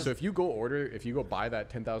 exactly. So if you go buy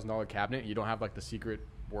that $10,000 cabinet, you don't have like the secret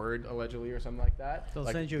word allegedly or something like that. They'll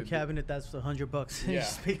send you a cabinet that's $100. Yeah. You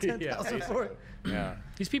just pay $10,000 for it. Yeah.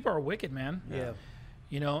 These people are wicked, man. Yeah.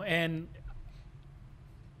 You know, and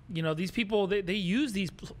you know, these people they use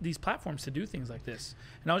these platforms to do things like this.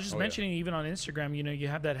 And I was just mentioning even on Instagram, you know, you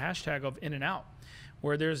have that hashtag of In and Out,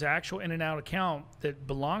 where there's an actual In and Out account that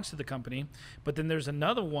belongs to the company, but then there's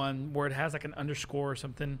another one where it has like an underscore or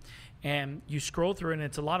something, and you scroll through and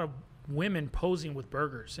it's a lot of women posing with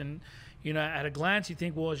burgers. And you know, at a glance you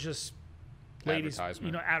think, well, it's just ladies,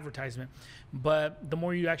 advertisement. But the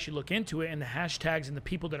more you actually look into it and the hashtags and the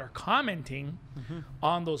people that are commenting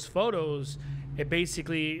on those photos, it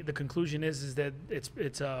basically, the conclusion is that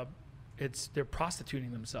they're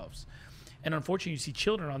prostituting themselves. And unfortunately, you see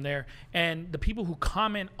children on there, and the people who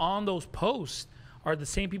comment on those posts are the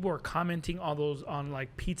same people who are commenting on those, on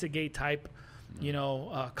like Pizzagate type,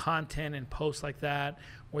 content and posts like that,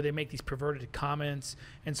 where they make these perverted comments.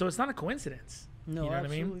 And so it's not a coincidence. No, you know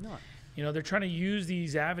absolutely what I mean? not. They're trying to use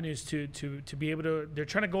these avenues to be able to, they're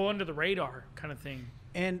trying to go under the radar kind of thing.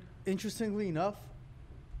 And interestingly enough,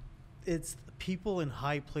 it's people in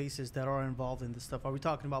high places that are involved in this stuff. Are we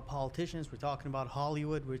talking about politicians? We're talking about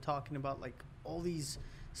Hollywood. We're talking about like all these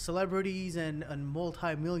celebrities and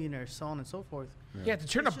multi-millionaires, so on and so forth. Yeah, to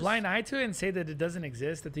turn a blind eye to it and say that it doesn't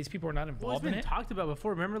exist, that these people are not involved in it. It's been talked about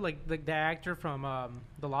before. Remember, like the actor from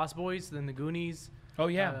The Lost Boys, then The Goonies. Oh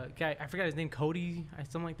yeah, guy, I forgot his name, Cody,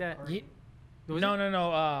 something like that.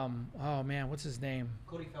 No. Oh man, what's his name?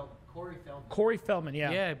 Corey Feldman. Corey Feldman.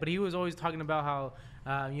 Yeah. Yeah, but he was always talking about how,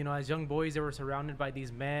 as young boys, they were surrounded by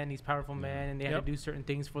these men, these powerful men, and they had to do certain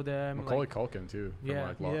things for them. Macaulay Culkin too.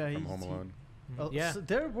 From from Home Alone. So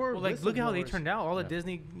there were. Well, like look at how they turned out. All the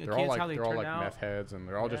Disney kids, how they turned out. They're all like meth heads, and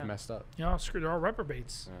they're all just messed up. They're all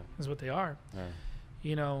reprobates. Is what they are.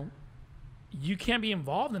 Yeah. You can't be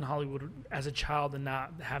involved in Hollywood as a child and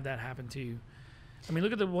not have that happen to you. I mean,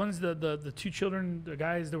 look at the ones, the two children, the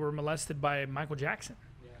guys that were molested by Michael Jackson.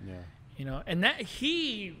 Yeah. And that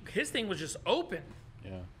his thing was just open.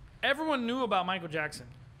 Yeah. Everyone knew about Michael Jackson.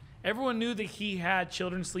 Everyone knew that he had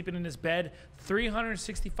children sleeping in his bed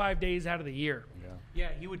 365 days out of the year. Yeah,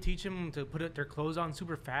 he would teach them to put their clothes on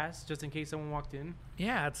super fast just in case someone walked in.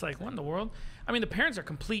 Yeah, it's like, what in the world? I mean, the parents are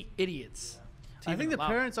complete idiots. I think the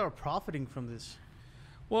parents are profiting from this.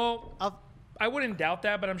 Well, I wouldn't doubt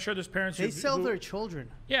that, but I'm sure there's parents who sell their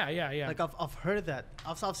children. Yeah. Like I've heard that.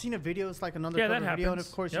 I've seen a video. It's like another that video, and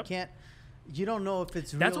of course you don't know if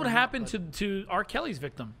it's real. That's what happened to R. Kelly's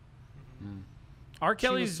victim. R.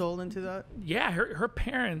 Kelly's was sold into that. Yeah, her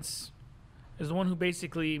parents is the one who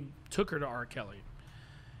basically took her to R. Kelly,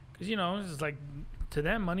 because it's like, to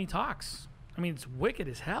them money talks. I mean, it's wicked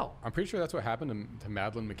as hell. I'm pretty sure that's what happened to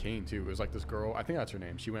Madeleine McCann too. It was like this girl, I think that's her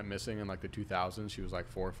name. She went missing in like the 2000s. She was like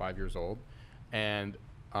 4 or 5 years old, and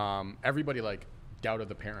everybody like doubted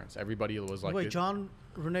the parents. Everybody was like, wait, John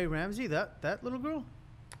Renee Ramsey, that little girl?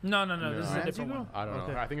 No. This is a different one. I don't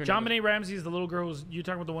know. I think John Benet Ramsey is the little girl. You're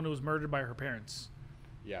talking about the one who was murdered by her parents.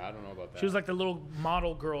 Yeah, I don't know about that. She was like the little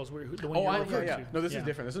model girls. The one yeah. No, this is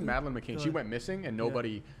different. This is Madeleine McCann. She went missing, and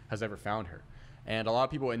nobody has ever found her. And a lot of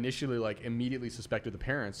people initially immediately suspected the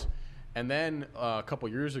parents, and then a couple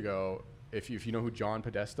years ago, if you know who John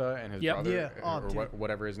Podesta and his brother or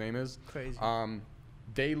whatever his name is, crazy. Him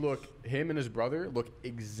and his brother look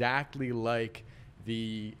exactly like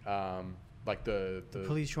the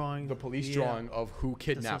police drawing. The police drawing of who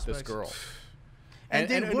kidnapped this girl. And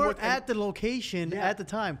they were at the location at the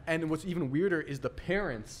time. And what's even weirder is the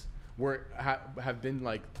parents have been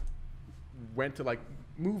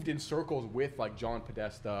moved in circles with like John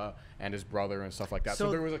Podesta and his brother and stuff like that.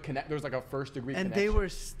 So there was there was like a first degree connection. And they were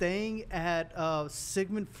staying at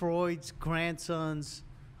Sigmund Freud's grandson's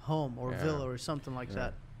home or villa or something like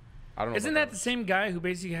that. I don't know. Isn't that the same guy who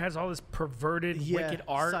basically has all this perverted, wicked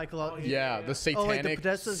art? The satanic,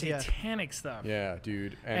 satanic stuff. Yeah,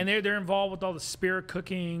 dude. And they're involved with all the spirit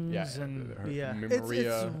cookings and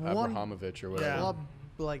Maria Abramovich or whatever.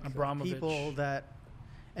 People that,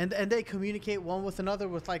 and they communicate one with another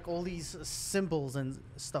with like all these symbols and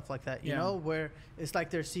stuff like that. You know, where it's like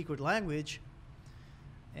their secret language.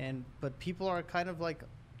 But people are kind of like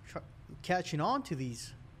catching on to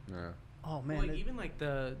these. Yeah. Oh man! Well, even like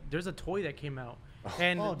there's a toy that came out,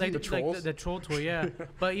 and the trolls? the troll toy, yeah.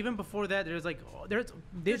 But even before that,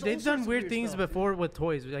 they've done weird things before with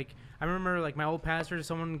toys. Like I remember, like my old pastor,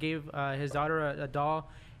 someone gave his daughter a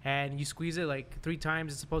doll, and you squeeze it like 3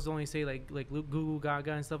 times. It's supposed to only say like goo goo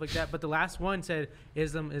gaga and stuff like that. But the last one said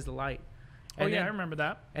Islam is the light. And I remember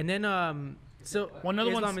that. And then one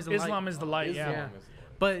other one is Islam is the light. Yeah.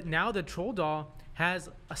 But now the troll doll has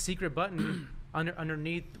a secret button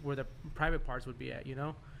underneath where the private parts would be at,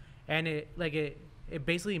 and it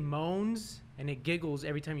basically moans and it giggles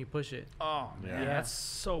every time you push it. Oh yeah, that's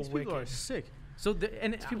so These wicked. people are sick. So these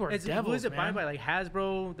people are devils, who is it man. by like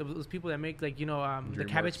Hasbro? Those people that make the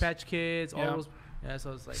Cabbage Patch Kids, all those. Yeah,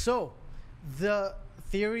 so it's like. So, the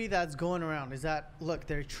theory that's going around is that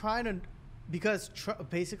they're trying to, because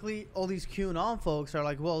basically all these QAnon folks are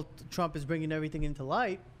like, well, Trump is bringing everything into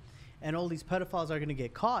light, and all these pedophiles are going to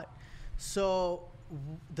get caught. So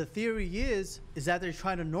the theory is that they're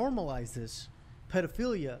trying to normalize this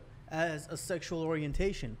pedophilia as a sexual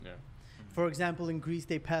orientation. Yeah. For example, in Greece,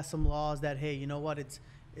 they passed some laws that, hey, you know what, it's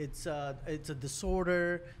a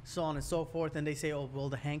disorder, so on and so forth. And they say, oh, well,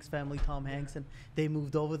 the Hanks family, Tom Hanks, and they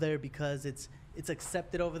moved over there because it's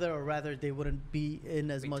accepted over there, or rather they wouldn't be in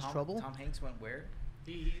as much trouble. Tom Hanks went where?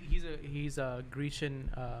 He's a Grecian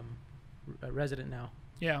resident now.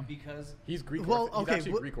 Yeah. Because He's Greek. Well, He's okay,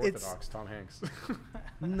 actually Greek Orthodox, Tom Hanks.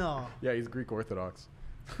 No. Yeah, he's Greek Orthodox.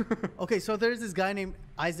 Okay, so there's this guy named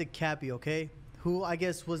Isaac Cappy, okay, who I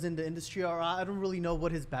guess was in the industry, or I don't really know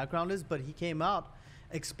what his background is, but he came out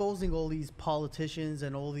exposing all these politicians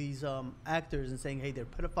and all these actors and saying, hey, they're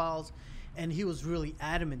pedophiles. And he was really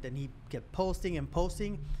adamant, and he kept posting and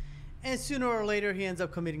posting. And sooner or later, he ends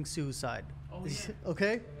up committing suicide. Oh, yeah.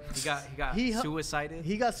 Okay? he got suicided.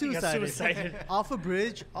 He got suicided, suicided. off a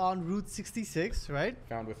bridge on Route 66, right?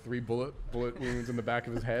 Found with 3 bullet wounds in the back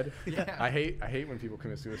of his head. Yeah. I hate when people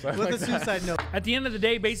commit suicide. With like a that. suicide note. At the end of the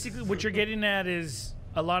day, basically what you're getting at is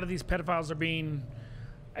a lot of these pedophiles are being,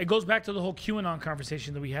 it goes back to the whole QAnon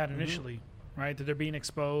conversation that we had initially, right? That they're being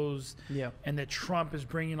exposed, Yeah. and that Trump is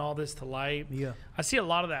bringing all this to light. Yeah. I see a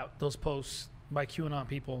lot of those posts by QAnon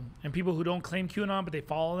people and people who don't claim QAnon, but they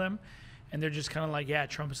follow them, and they're just kind of like, yeah,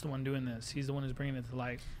 Trump is the one doing this. He's the one who's bringing it to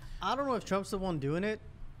light. I don't know if Trump's the one doing it,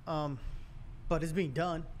 but it's being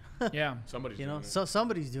done. Yeah. Somebody's You doing know, it. so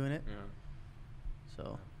somebody's doing it. Yeah.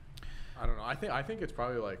 So I don't know. I think it's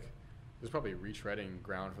probably like there's probably retreading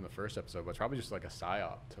ground from the first episode, but it's probably just like a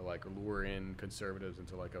psyop to like lure in conservatives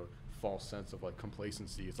into like a false sense of like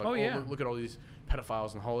complacency. It's like, Oh, yeah. look at all these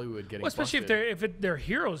pedophiles in Hollywood getting Well, especially busted. if they're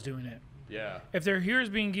heroes doing it. Yeah. If their heroes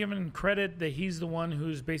being given credit that he's the one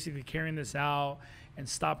who's basically carrying this out and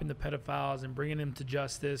stopping the pedophiles and bringing them to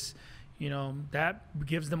justice, you know, that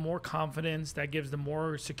gives them more confidence. That gives them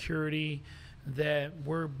more security that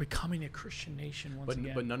we're becoming a Christian nation once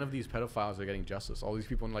again. But none of these pedophiles are getting justice. All these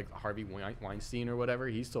people in like Harvey Weinstein or whatever,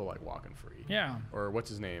 he's still like walking free. Yeah. Or what's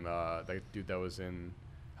his name? That dude that was in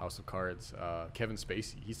House of Cards, Kevin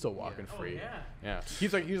Spacey. He's still walking free. yeah. Yeah.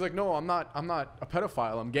 He's like, no, I'm not a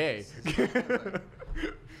pedophile. I'm gay. Retarded,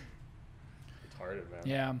 man.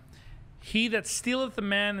 Yeah. He that stealeth a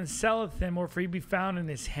man and selleth him, or if he be found in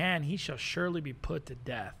his hand, he shall surely be put to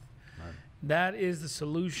death. Right. That is the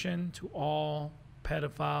solution to all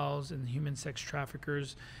pedophiles and human sex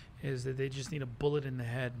traffickers, is that they just need a bullet in the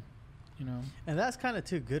head, you know? and that's kind of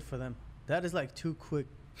too good for them. That is like too quick.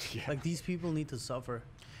 Yeah. Like these people need to suffer.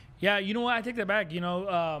 Yeah, you know what? I take that back. You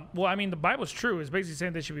know, well, I mean, the Bible's true. It's basically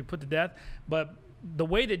saying they should be put to death, but the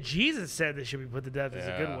way that Jesus said they should be put to death is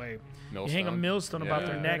a good Yeah. way. Millstone. You hang a millstone about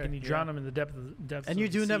their Yeah. neck and you Yeah. drown them in the depths And of you're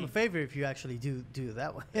the doing them sea. a favor if you actually do it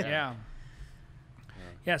that way. Yeah.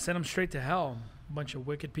 Yeah, send them straight to hell. A bunch of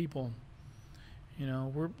wicked people. You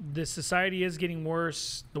know, the society is getting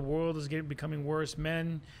worse. The world is becoming worse.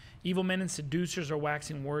 Evil men and seducers are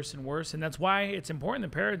waxing worse and worse. And that's why it's important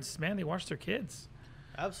that parents, man, they watch their kids.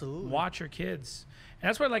 Absolutely. Watch your kids. And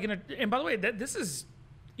that's why, like, and by the way, this is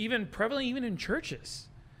even prevalent even in churches.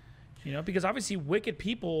 You know, because obviously wicked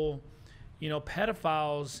people, you know,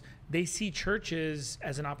 pedophiles, they see churches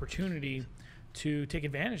as an opportunity to take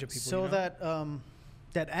advantage of people. So you know?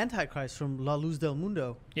 that Antichrist from La Luz del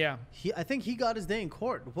Mundo, Yeah. I think he got his day in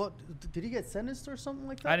court. What did he get sentenced or something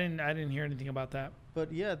like that? I didn't hear anything about that.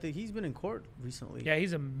 But yeah, he's been in court recently. Yeah,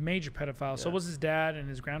 he's a major pedophile. So Yeah. was his dad and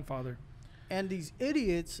his grandfather. And these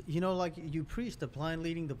idiots, you know, like you preach the blind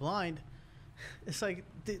leading the blind. It's like,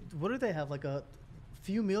 what do they have? Like a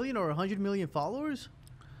few million or 100 million followers?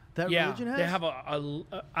 That religion has? They have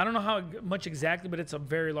I don't know how much exactly, but it's a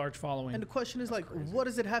very large following. And the question is, like, crazy. what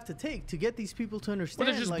does it have to take to get these people to understand?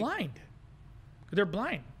 Well, they're just like, blind. They're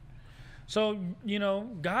blind. So, you know,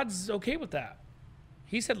 God's okay with that.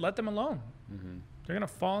 He said, let them alone. Mm-hmm. They're going to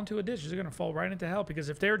fall into a ditch. They're going to fall right into hell, because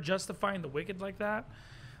if they're justifying the wicked like that,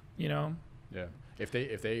 you know. Yeah. If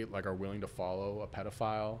they like are willing to follow a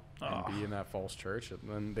pedophile and be in that false church,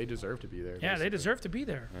 then they deserve to be there. Yeah, basically. they deserve to be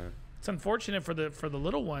there. Yeah. It's unfortunate for the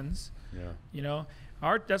little ones. Yeah. You know,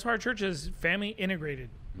 that's why our church is family integrated.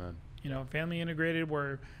 Man. You know, family integrated,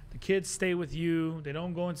 where the kids stay with you. They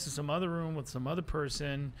don't go into some other room with some other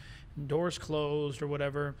person, doors closed or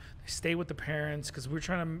whatever. They stay with the parents, because we're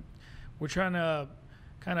trying to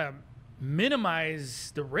kind of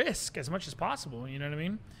minimize the risk as much as possible. You know what I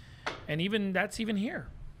mean? And that's even here.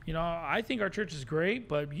 You know, I think our church is great,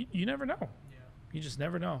 but you never know. Yeah. You just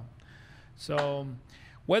never know. So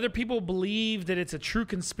whether people believe that it's a true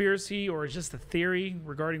conspiracy or it's just a theory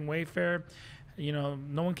regarding Wayfair, you know,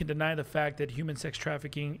 no one can deny the fact that human sex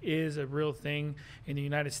trafficking is a real thing in the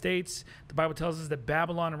United States. The Bible tells us that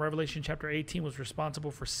Babylon in Revelation chapter 18 was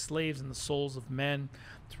responsible for slaves in the souls of men.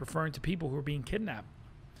 It's referring to people who are being kidnapped.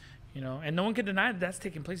 you know, and no one can deny that that's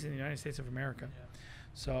taking place in the United States of America. Yeah.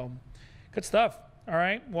 So, good stuff. All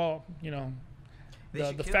right. Well, you know,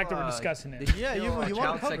 the fact that we're discussing it. You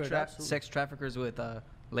want to cover sex traffickers with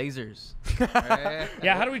lasers.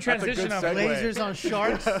 Yeah, how do we transition off lasers on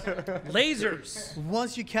sharks? Lasers.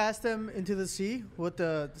 Once you cast them into the sea with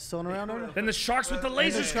the stone around them, then the sharks with the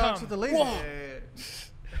lasers come. With the lasers.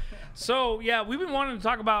 So, yeah, we've been wanting to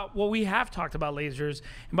talk about, well, we have talked about lasers.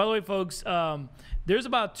 And by the way, folks, there's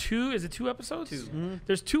about two episodes? 2. Mm-hmm.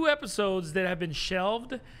 There's 2 episodes that have been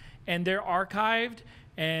shelved, and they're archived,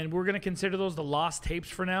 and we're going to consider those the lost tapes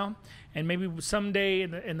for now. And maybe someday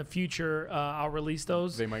in the future, I'll release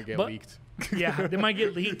those. They might get leaked. Yeah, they might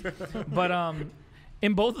get leaked. But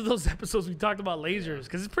in both of those episodes, we talked about lasers,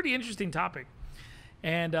 because it's a pretty interesting topic.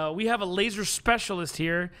 And we have a laser specialist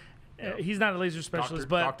here. He's not a laser specialist,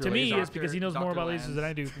 but to me, it's because he knows more about lasers than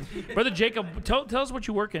I do. Brother Jacob, tell us what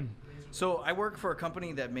you work in. So I work for a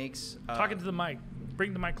company that makes... Talking to the mic.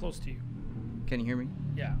 Bring the mic close to you. Can you hear me?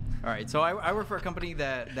 Yeah. All right. So I work for a company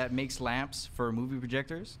that makes lamps for movie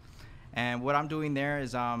projectors. And what I'm doing there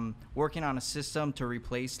is I'm working on a system to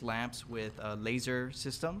replace lamps with a laser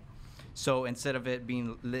system. So instead of it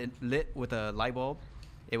being lit with a light bulb,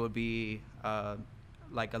 it would be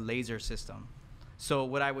like a laser system. So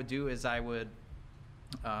what I would do is I would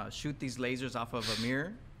shoot these lasers off of a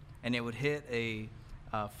mirror, and it would hit a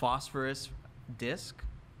phosphorus disc,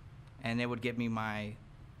 and it would give me my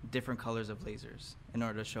different colors of lasers in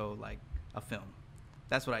order to show like a film.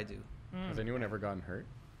 That's what I do. Has anyone ever gotten hurt?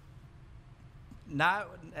 Not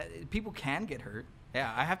people can get hurt.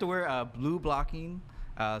 Yeah, I have to wear blue blocking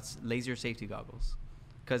laser safety goggles,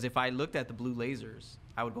 because if I looked at the blue lasers,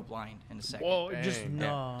 I would go blind in a second. Well,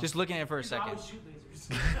 just looking at it for a second.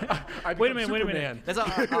 Wait a minute. That's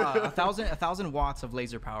a thousand watts of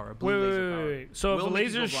laser power. Wait. So if a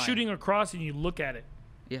laser is shooting across and you look at it,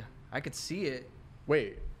 yeah, I could see it.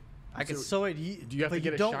 Wait, I could. So wait, do you have to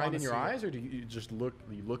get it shine in your eyes, or do you just look?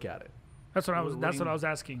 You look at it. That's what I was. That's what I was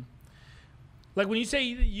asking. Like when you say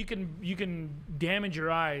you can damage your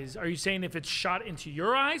eyes, are you saying if it's shot into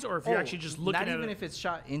your eyes, or if you're actually just looking at it? Not even if it's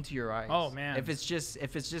shot into your eyes. Oh man! If it's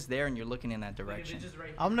just there and you're looking in that direction.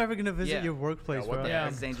 I'm never gonna visit your workplace, bro.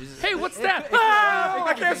 That's dangerous. Hey, what's that?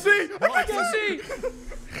 I can't see. I can't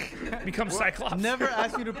see. Become Cyclops. Never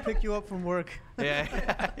asked you to pick you up from work.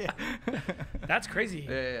 Yeah. That's crazy.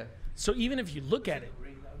 Yeah. So even if you look at it.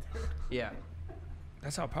 Yeah.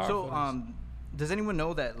 That's how powerful it is. Does anyone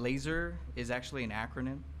know that laser is actually an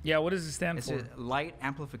acronym? Yeah, what does it stand for? It's light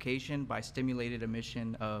amplification by stimulated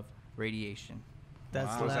emission of radiation.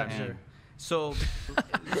 That's the answer. So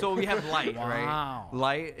we have light, right?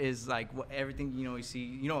 Light is like everything you see.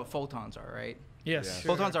 You know what photons are, right? Yes. Yeah.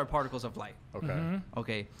 Sure. Photons are particles of light. Okay. Mm-hmm.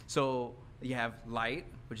 Okay. So you have light,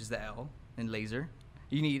 which is the L, in laser.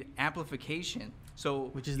 You need amplification.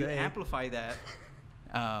 So which is you the amplify that.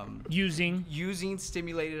 Using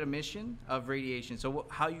stimulated emission of radiation. So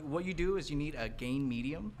what you do is you need a gain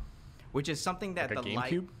medium, which is something that like the a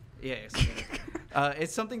light. GameCube? Yes.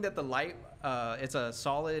 It's something that the light. It's a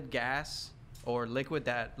solid gas or liquid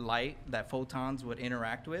that photons would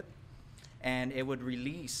interact with, and it would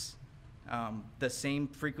release the same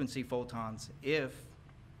frequency photons if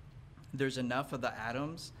there's enough of the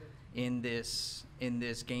atoms in this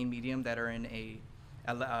gain medium that are in a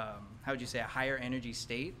how would you say, a higher energy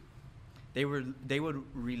state. They would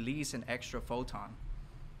release an extra photon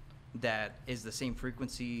that is the same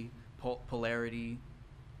frequency polarity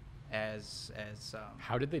as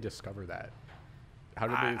How did they discover that? How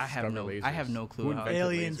did they discover lasers? I have no clue. Who invented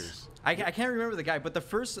Aliens. lasers? I can't remember the guy, but the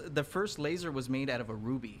first laser was made out of a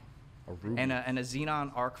ruby. A ruby. And a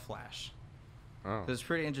xenon arc flash. Oh. So it's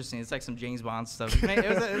pretty interesting. It's like some James Bond stuff.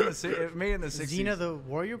 It was made in the 60s. Xena the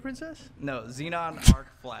warrior princess? No, xenon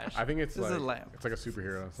arc flash. I think it's this like is a lamp. it's like a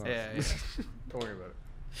superhero. It's not- Yeah. Don't worry about it.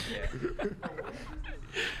 Yeah.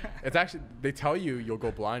 It's actually, they tell you'll go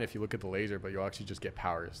blind if you look at the laser, but you'll actually just get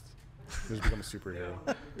powers. You just become a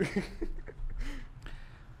superhero.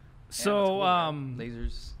 So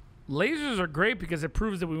lasers are great because it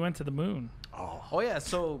proves that we went to the moon. Oh yeah.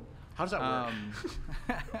 So how does that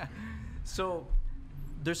work? So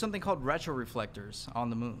there's something called retroreflectors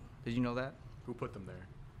on the moon. Did you know that? Who put them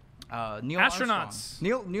there? Neil Astronauts.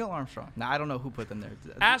 Armstrong. Neil Armstrong. Now I don't know who put them there.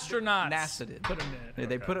 Astronauts. NASA did. Put them there.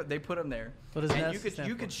 They put them there. What does and NASA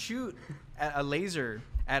you could shoot a laser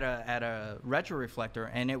at a retroreflector,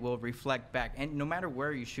 and it will reflect back. And no matter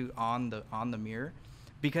where you shoot on the mirror,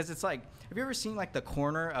 because it's like, have you ever seen like the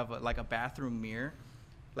corner of a bathroom mirror?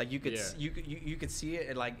 Like you could you could see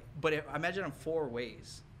it but imagine in 4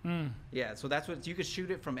 ways. Mm. Yeah, so that's what you could shoot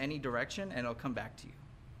it from any direction and it'll come back to you.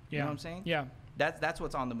 You know what I'm saying? Yeah. That's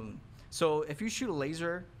what's on the moon. So if you shoot a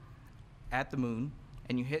laser at the moon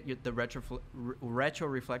and you hit the retro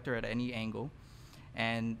reflector at any angle,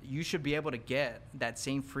 and you should be able to get that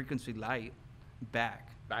same frequency light back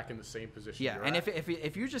in the same position. Yeah, and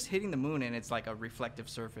if you're just hitting the moon and it's like a reflective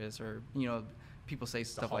surface, or people say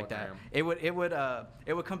stuff like that, it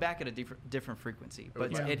would come back at a different frequency,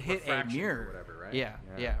 but it hit a mirror. Or whatever, right?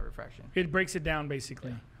 Yeah, refraction. It breaks it down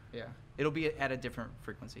basically. Yeah, it'll be at a different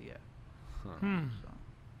frequency. Yeah. Huh.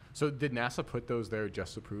 So did NASA put those there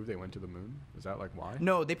just to prove they went to the moon? Is that like why?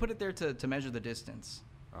 No, they put it there to measure the distance.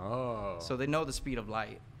 Oh. So they know the speed of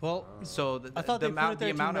light. Well, so the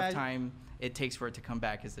amount of time it takes for it to come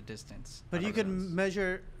back is the distance. But you can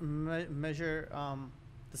measure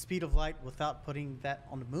the speed of light without putting that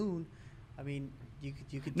on the moon. I mean,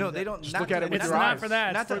 you could. No, they don't. Just look at it with it's your not eyes. for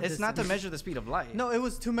that. It's not to measure the speed of light. No, it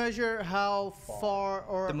was to measure how far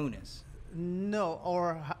or the moon is. No,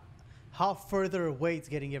 or how further away it's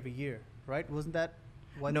getting every year, right? Wasn't that?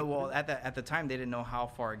 No, well, at the time they didn't know how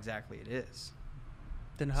far exactly it is.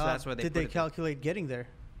 Then how did they calculate getting there?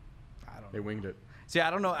 I don't know. They winged it. See,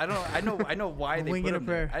 I don't know. I know why they wing put it them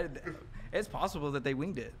there. It's possible that they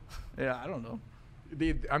winged it. Yeah, I don't know.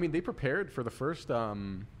 They prepared for the first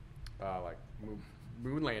moon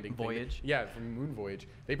landing voyage. Yeah, from moon voyage.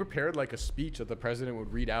 They prepared like a speech that the president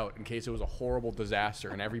would read out in case it was a horrible disaster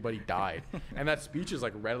and everybody died. And that speech is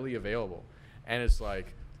like readily available. And it's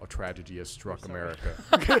like, a tragedy has struck America.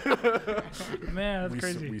 Man, that's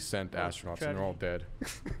crazy. We sent astronauts and they're all dead.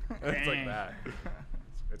 It's like that.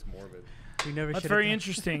 It's morbid. That's very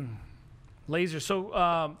interesting. Laser.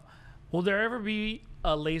 So, will there ever be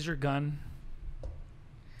a laser gun?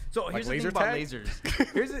 So here's the thing about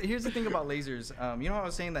lasers. Here's the thing about lasers. You know how I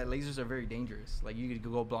was saying that lasers are very dangerous. Like you could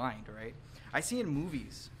go blind, right? I see in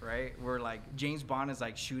movies, right, where like James Bond is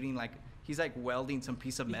like shooting like. He's like welding some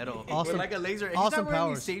piece of metal with like a laser. And he's not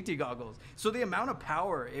wearing any safety goggles. So the amount of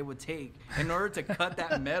power it would take in order to cut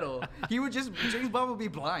that metal, James Bond would be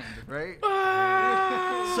blind, right?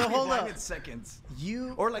 So hold up. In seconds.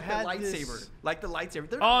 Or like the lightsaber. Like the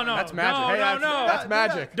lightsaber. Oh, no. That's magic. No, hey, that's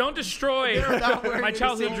magic. Don't destroy my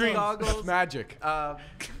childhood dreams. That's magic.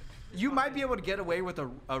 You might be able to get away with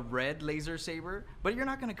a red laser saber, but you're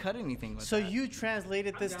not going to cut anything with that. So you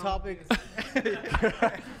translated this topic.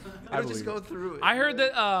 I'll just go through it. I heard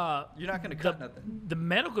that you're not going to cut nothing. The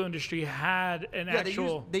medical industry had an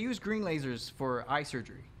actual. They use green lasers for eye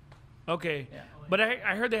surgery. Okay, yeah. But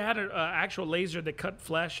I heard they had an actual laser that cut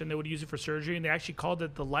flesh, and they would use it for surgery, and they actually called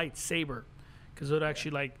it the lightsaber, because it would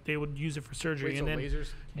actually they would use it for surgery. Wait, and so then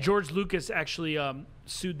lasers George Lucas actually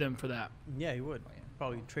sued them for that. Yeah, he would.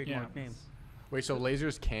 Probably trademark name. Wait, so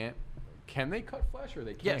lasers can they cut flesh or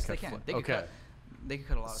they can't? Yes, cut they can. flesh? They can cut. They can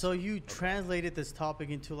cut a lot. So you translated this topic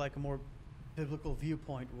into like a more biblical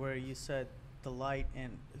viewpoint, where you said the light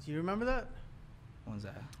and. Do you remember that? When's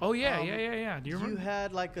that? Oh yeah, yeah. Do you remember? You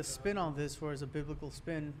had like a spin on this, where it's a biblical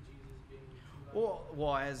spin. Well,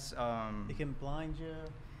 as it can blind you.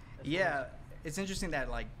 Yeah, it's interesting that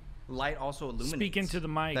like light also illuminates. Speak into the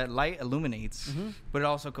mic. That light illuminates, but it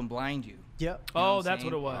also can blind you. Yep. You know that's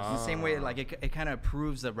what it was. In the same way, like it kind of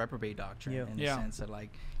proves the reprobate doctrine in the sense that like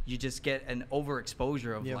you just get an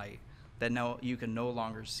overexposure of light that you can no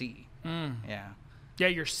longer see. Yeah. Yeah,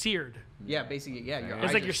 you're seared. Yeah, basically, yeah.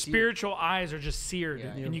 It's like your spiritual eyes are just seared,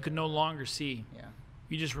 and you can no longer see. Yeah.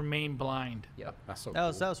 You just remain blind. Yep. That's so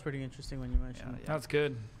that was pretty interesting when you mentioned it. That's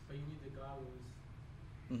good. But you need the goggles.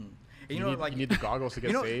 Mm-hmm. You need the goggles to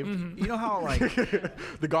get saved. You know how like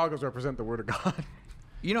the goggles represent the word of God.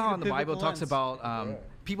 You know how in the Bible talks about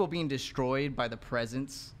people being destroyed by the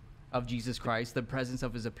presence of Jesus Christ, the presence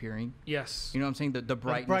of his appearing. Yes. You know what I'm saying? The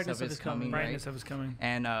brightness of his coming. Brightness of his coming.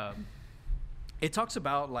 And it talks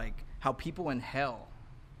about like how people in hell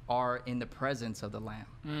are in the presence of the Lamb.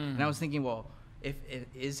 And I was thinking, well, if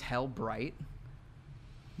is hell bright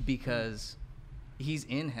because he's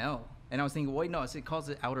in hell? And I was thinking, wait, no, it calls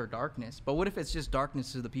it outer darkness. But what if it's just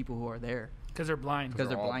darkness to the people who are there? Because they're blind. Because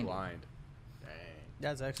they're blind. Dang.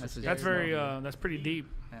 That's actually that's very that's pretty deep.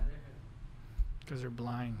 Because they're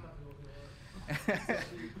blind.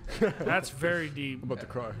 That's very deep. I'm about to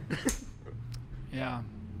cry. Yeah.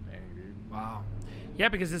 Dang, dude. Wow. Yeah,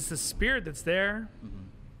 because it's the spirit that's there,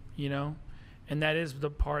 you know, and that is the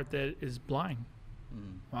part that is blind.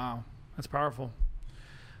 Wow. That's powerful.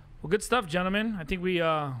 Well, good stuff, gentlemen. I think we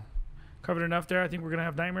covered enough there. I think we're going to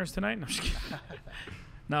have nightmares tonight. No, I'm just kidding.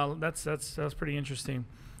 No, that's pretty interesting.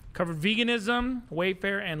 Covered veganism,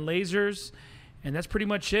 Wayfair, and lasers, and that's pretty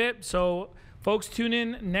much it. So, folks, tune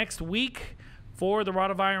in next week for the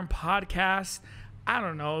Rod of Iron podcast. I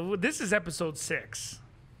don't know. This is episode 6,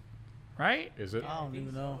 right? Is it? I don't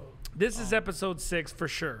even know. This is episode 6 for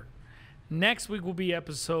sure. Next week will be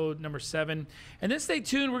episode number 7. And then stay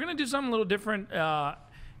tuned. We're going to do something a little different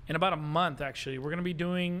in about a month, actually. We're going to be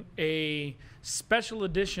doing a special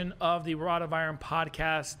edition of the Rod of Iron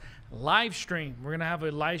podcast live stream. We're going to have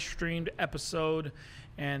a live streamed episode.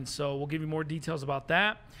 And so we'll give you more details about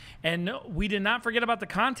that. And we did not forget about the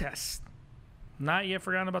contest. Not yet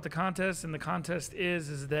forgotten about the contest. And the contest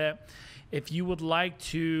is that if you would like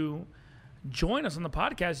to join us on the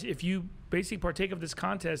podcast, if you basically partake of this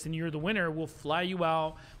contest and you're the winner, we'll fly you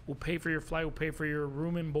out, we'll pay for your flight, we'll pay for your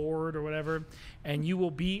room and board or whatever, and you will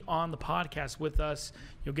be on the podcast with us.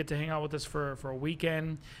 You'll get to hang out with us for a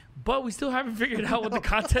weekend, but we still haven't figured out what the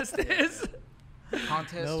contest is.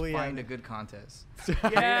 Find a good contest.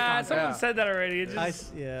 Yeah, someone said that already. It's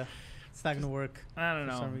not going to work. I don't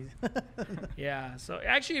know. Yeah, so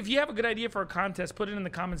actually, if you have a good idea for a contest, put it in the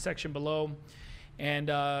comment section below.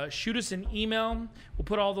 And shoot us an email. We'll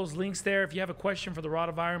put all those links there. If you have a question for the Rod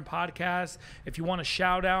of Iron podcast, if you want a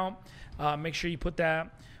shout out, make sure you put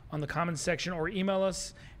that on the comments section or email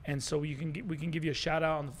us. And so we can give you a shout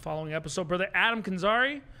out on the following episode. Brother Adam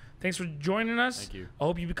Kanzari, thanks for joining us. Thank you. I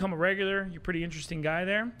hope you become a regular. You're a pretty interesting guy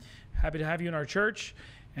there. Happy to have you in our church.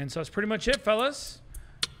 And so that's pretty much it, fellas.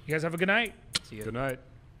 You guys have a good night. See you. Good night.